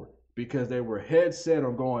before, because they were head set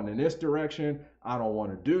on going in this direction. I don't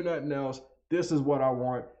want to do nothing else. This is what I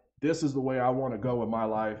want. This is the way I want to go with my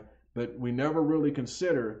life. But we never really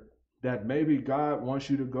consider that maybe God wants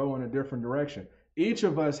you to go in a different direction. Each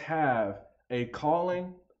of us have a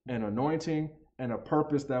calling, an anointing, and a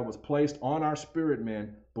purpose that was placed on our spirit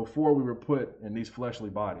men before we were put in these fleshly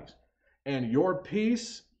bodies. And your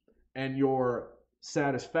peace and your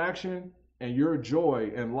satisfaction and your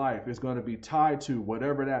joy in life is going to be tied to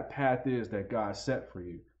whatever that path is that God set for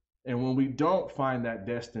you. And when we don't find that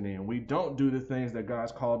destiny and we don't do the things that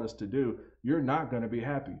God's called us to do, you're not going to be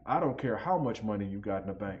happy. I don't care how much money you got in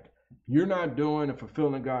the bank. You're not doing and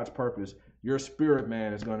fulfilling God's purpose. Your spirit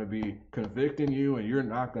man is going to be convicting you, and you're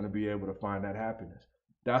not going to be able to find that happiness.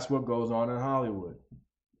 That's what goes on in Hollywood.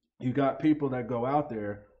 You got people that go out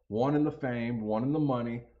there wanting the fame, wanting the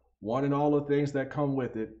money, wanting all the things that come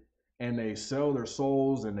with it, and they sell their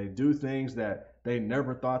souls and they do things that they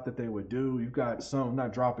never thought that they would do. You've got some, I'm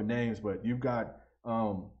not dropping names, but you've got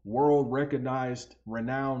world recognized,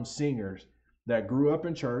 renowned singers that grew up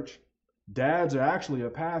in church. Dad's are actually a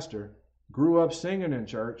pastor, grew up singing in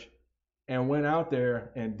church, and went out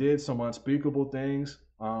there and did some unspeakable things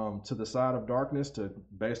to the side of darkness to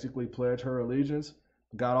basically pledge her allegiance,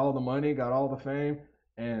 got all the money, got all the fame,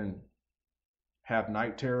 and have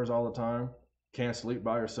night terrors all the time, Can't sleep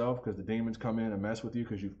by yourself because the demons come in and mess with you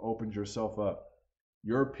because you've opened yourself up.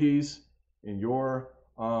 Your peace and your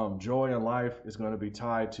joy in life is going to be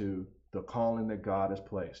tied to the calling that God has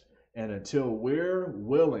placed. And until we're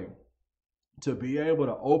willing to be able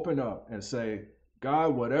to open up and say,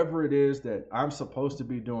 God, whatever it is that I'm supposed to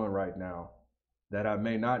be doing right now that I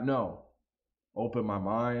may not know, open my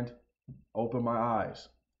mind, open my eyes.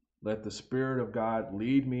 Let the Spirit of God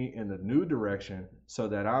lead me in a new direction so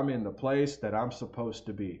that I'm in the place that I'm supposed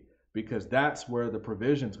to be, because that's where the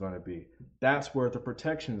provision is going to be. That's where the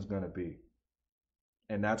protection is going to be.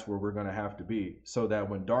 And that's where we're going to have to be, so that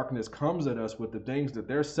when darkness comes at us with the things that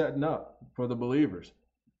they're setting up for the believers,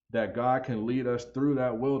 that God can lead us through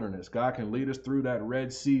that wilderness. God can lead us through that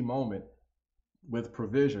Red Sea moment with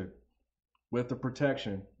provision, with the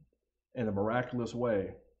protection in a miraculous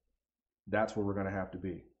way. That's where we're going to have to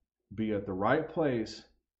be. Be at the right place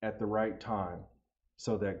at the right time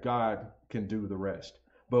so that God can do the rest.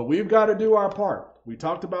 But we've got to do our part. We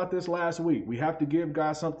talked about this last week. We have to give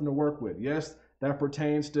God something to work with. Yes, that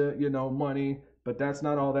pertains to, money, but that's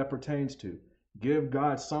not all that pertains to. Give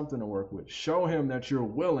God something to work with. Show him that you're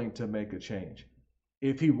willing to make a change.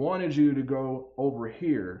 If he wanted you to go over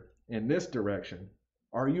here in this direction,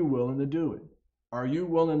 are you willing to do it? Are you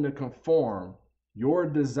willing to conform your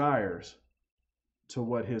desires to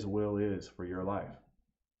what his will is for your life?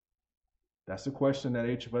 That's the question that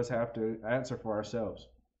each of us have to answer for ourselves.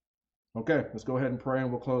 Okay, let's go ahead and pray and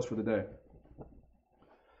we'll close for the day.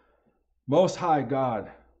 Most High God,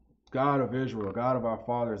 God of Israel, God of our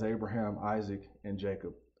fathers, Abraham, Isaac, and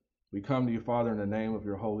Jacob, we come to you, Father, in the name of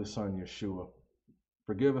your Holy Son, Yeshua.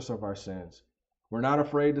 Forgive us of our sins. We're not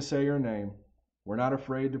afraid to say your name. We're not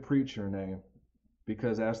afraid to preach your name,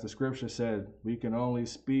 because as the scripture said, we can only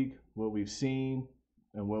speak what we've seen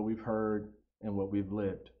and what we've heard and what we've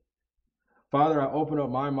lived. Father, I open up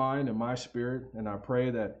my mind and my spirit, and I pray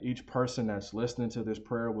that each person that's listening to this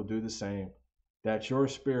prayer will do the same, that your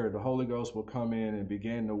Spirit, the Holy Ghost, will come in and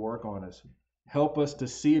begin to work on us. Help us to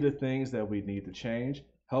see the things that we need to change.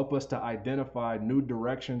 Help us to identify new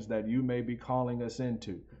directions that you may be calling us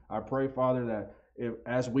into. I pray, Father, that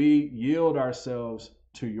as we yield ourselves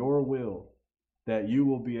to your will, that you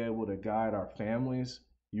will be able to guide our families,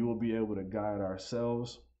 you will be able to guide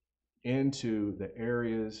ourselves into the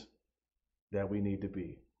areas that we need to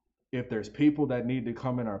be. If there's people that need to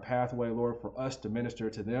come in our pathway, Lord, for us to minister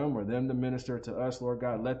to them or them to minister to us, Lord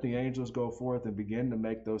God, let the angels go forth and begin to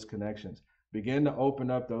make those connections. Begin to open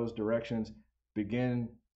up those directions. Begin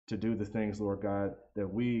to do the things, Lord God, that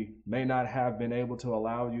we may not have been able to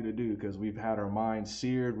allow you to do because we've had our minds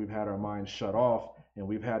seared, we've had our minds shut off, and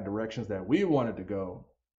we've had directions that we wanted to go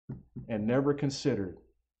and never considered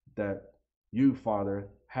that you, Father,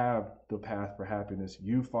 have the path for happiness.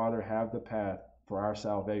 You, Father, have the path for our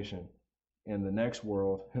salvation in the next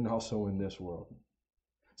world and also in this world.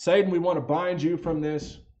 Satan, we want to bind you from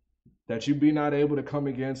this, that you be not able to come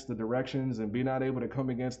against the directions and be not able to come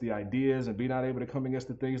against the ideas and be not able to come against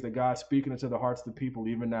the things that God's speaking into the hearts of the people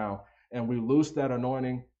even now. And we loose that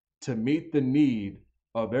anointing to meet the need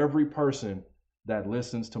of every person that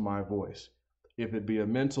listens to my voice. If it be a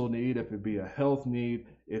mental need, if it be a health need,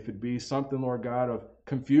 if it be something, Lord God, of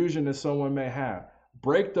confusion that someone may have,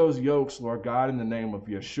 break those yokes, Lord God, in the name of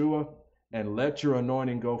Yeshua, and let your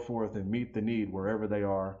anointing go forth and meet the need wherever they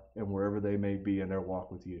are and wherever they may be in their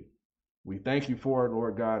walk with you. We thank you for it,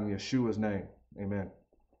 Lord God, in Yeshua's name. Amen.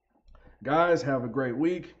 Guys, have a great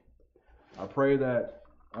week. I pray that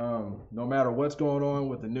no matter what's going on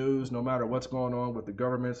with the news, no matter what's going on with the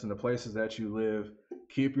governments and the places that you live,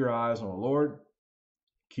 keep your eyes on the Lord.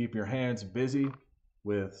 Keep your hands busy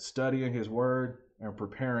with studying his word and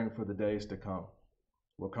preparing for the days to come.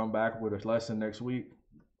 We'll come back with a lesson next week.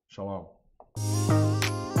 Shalom.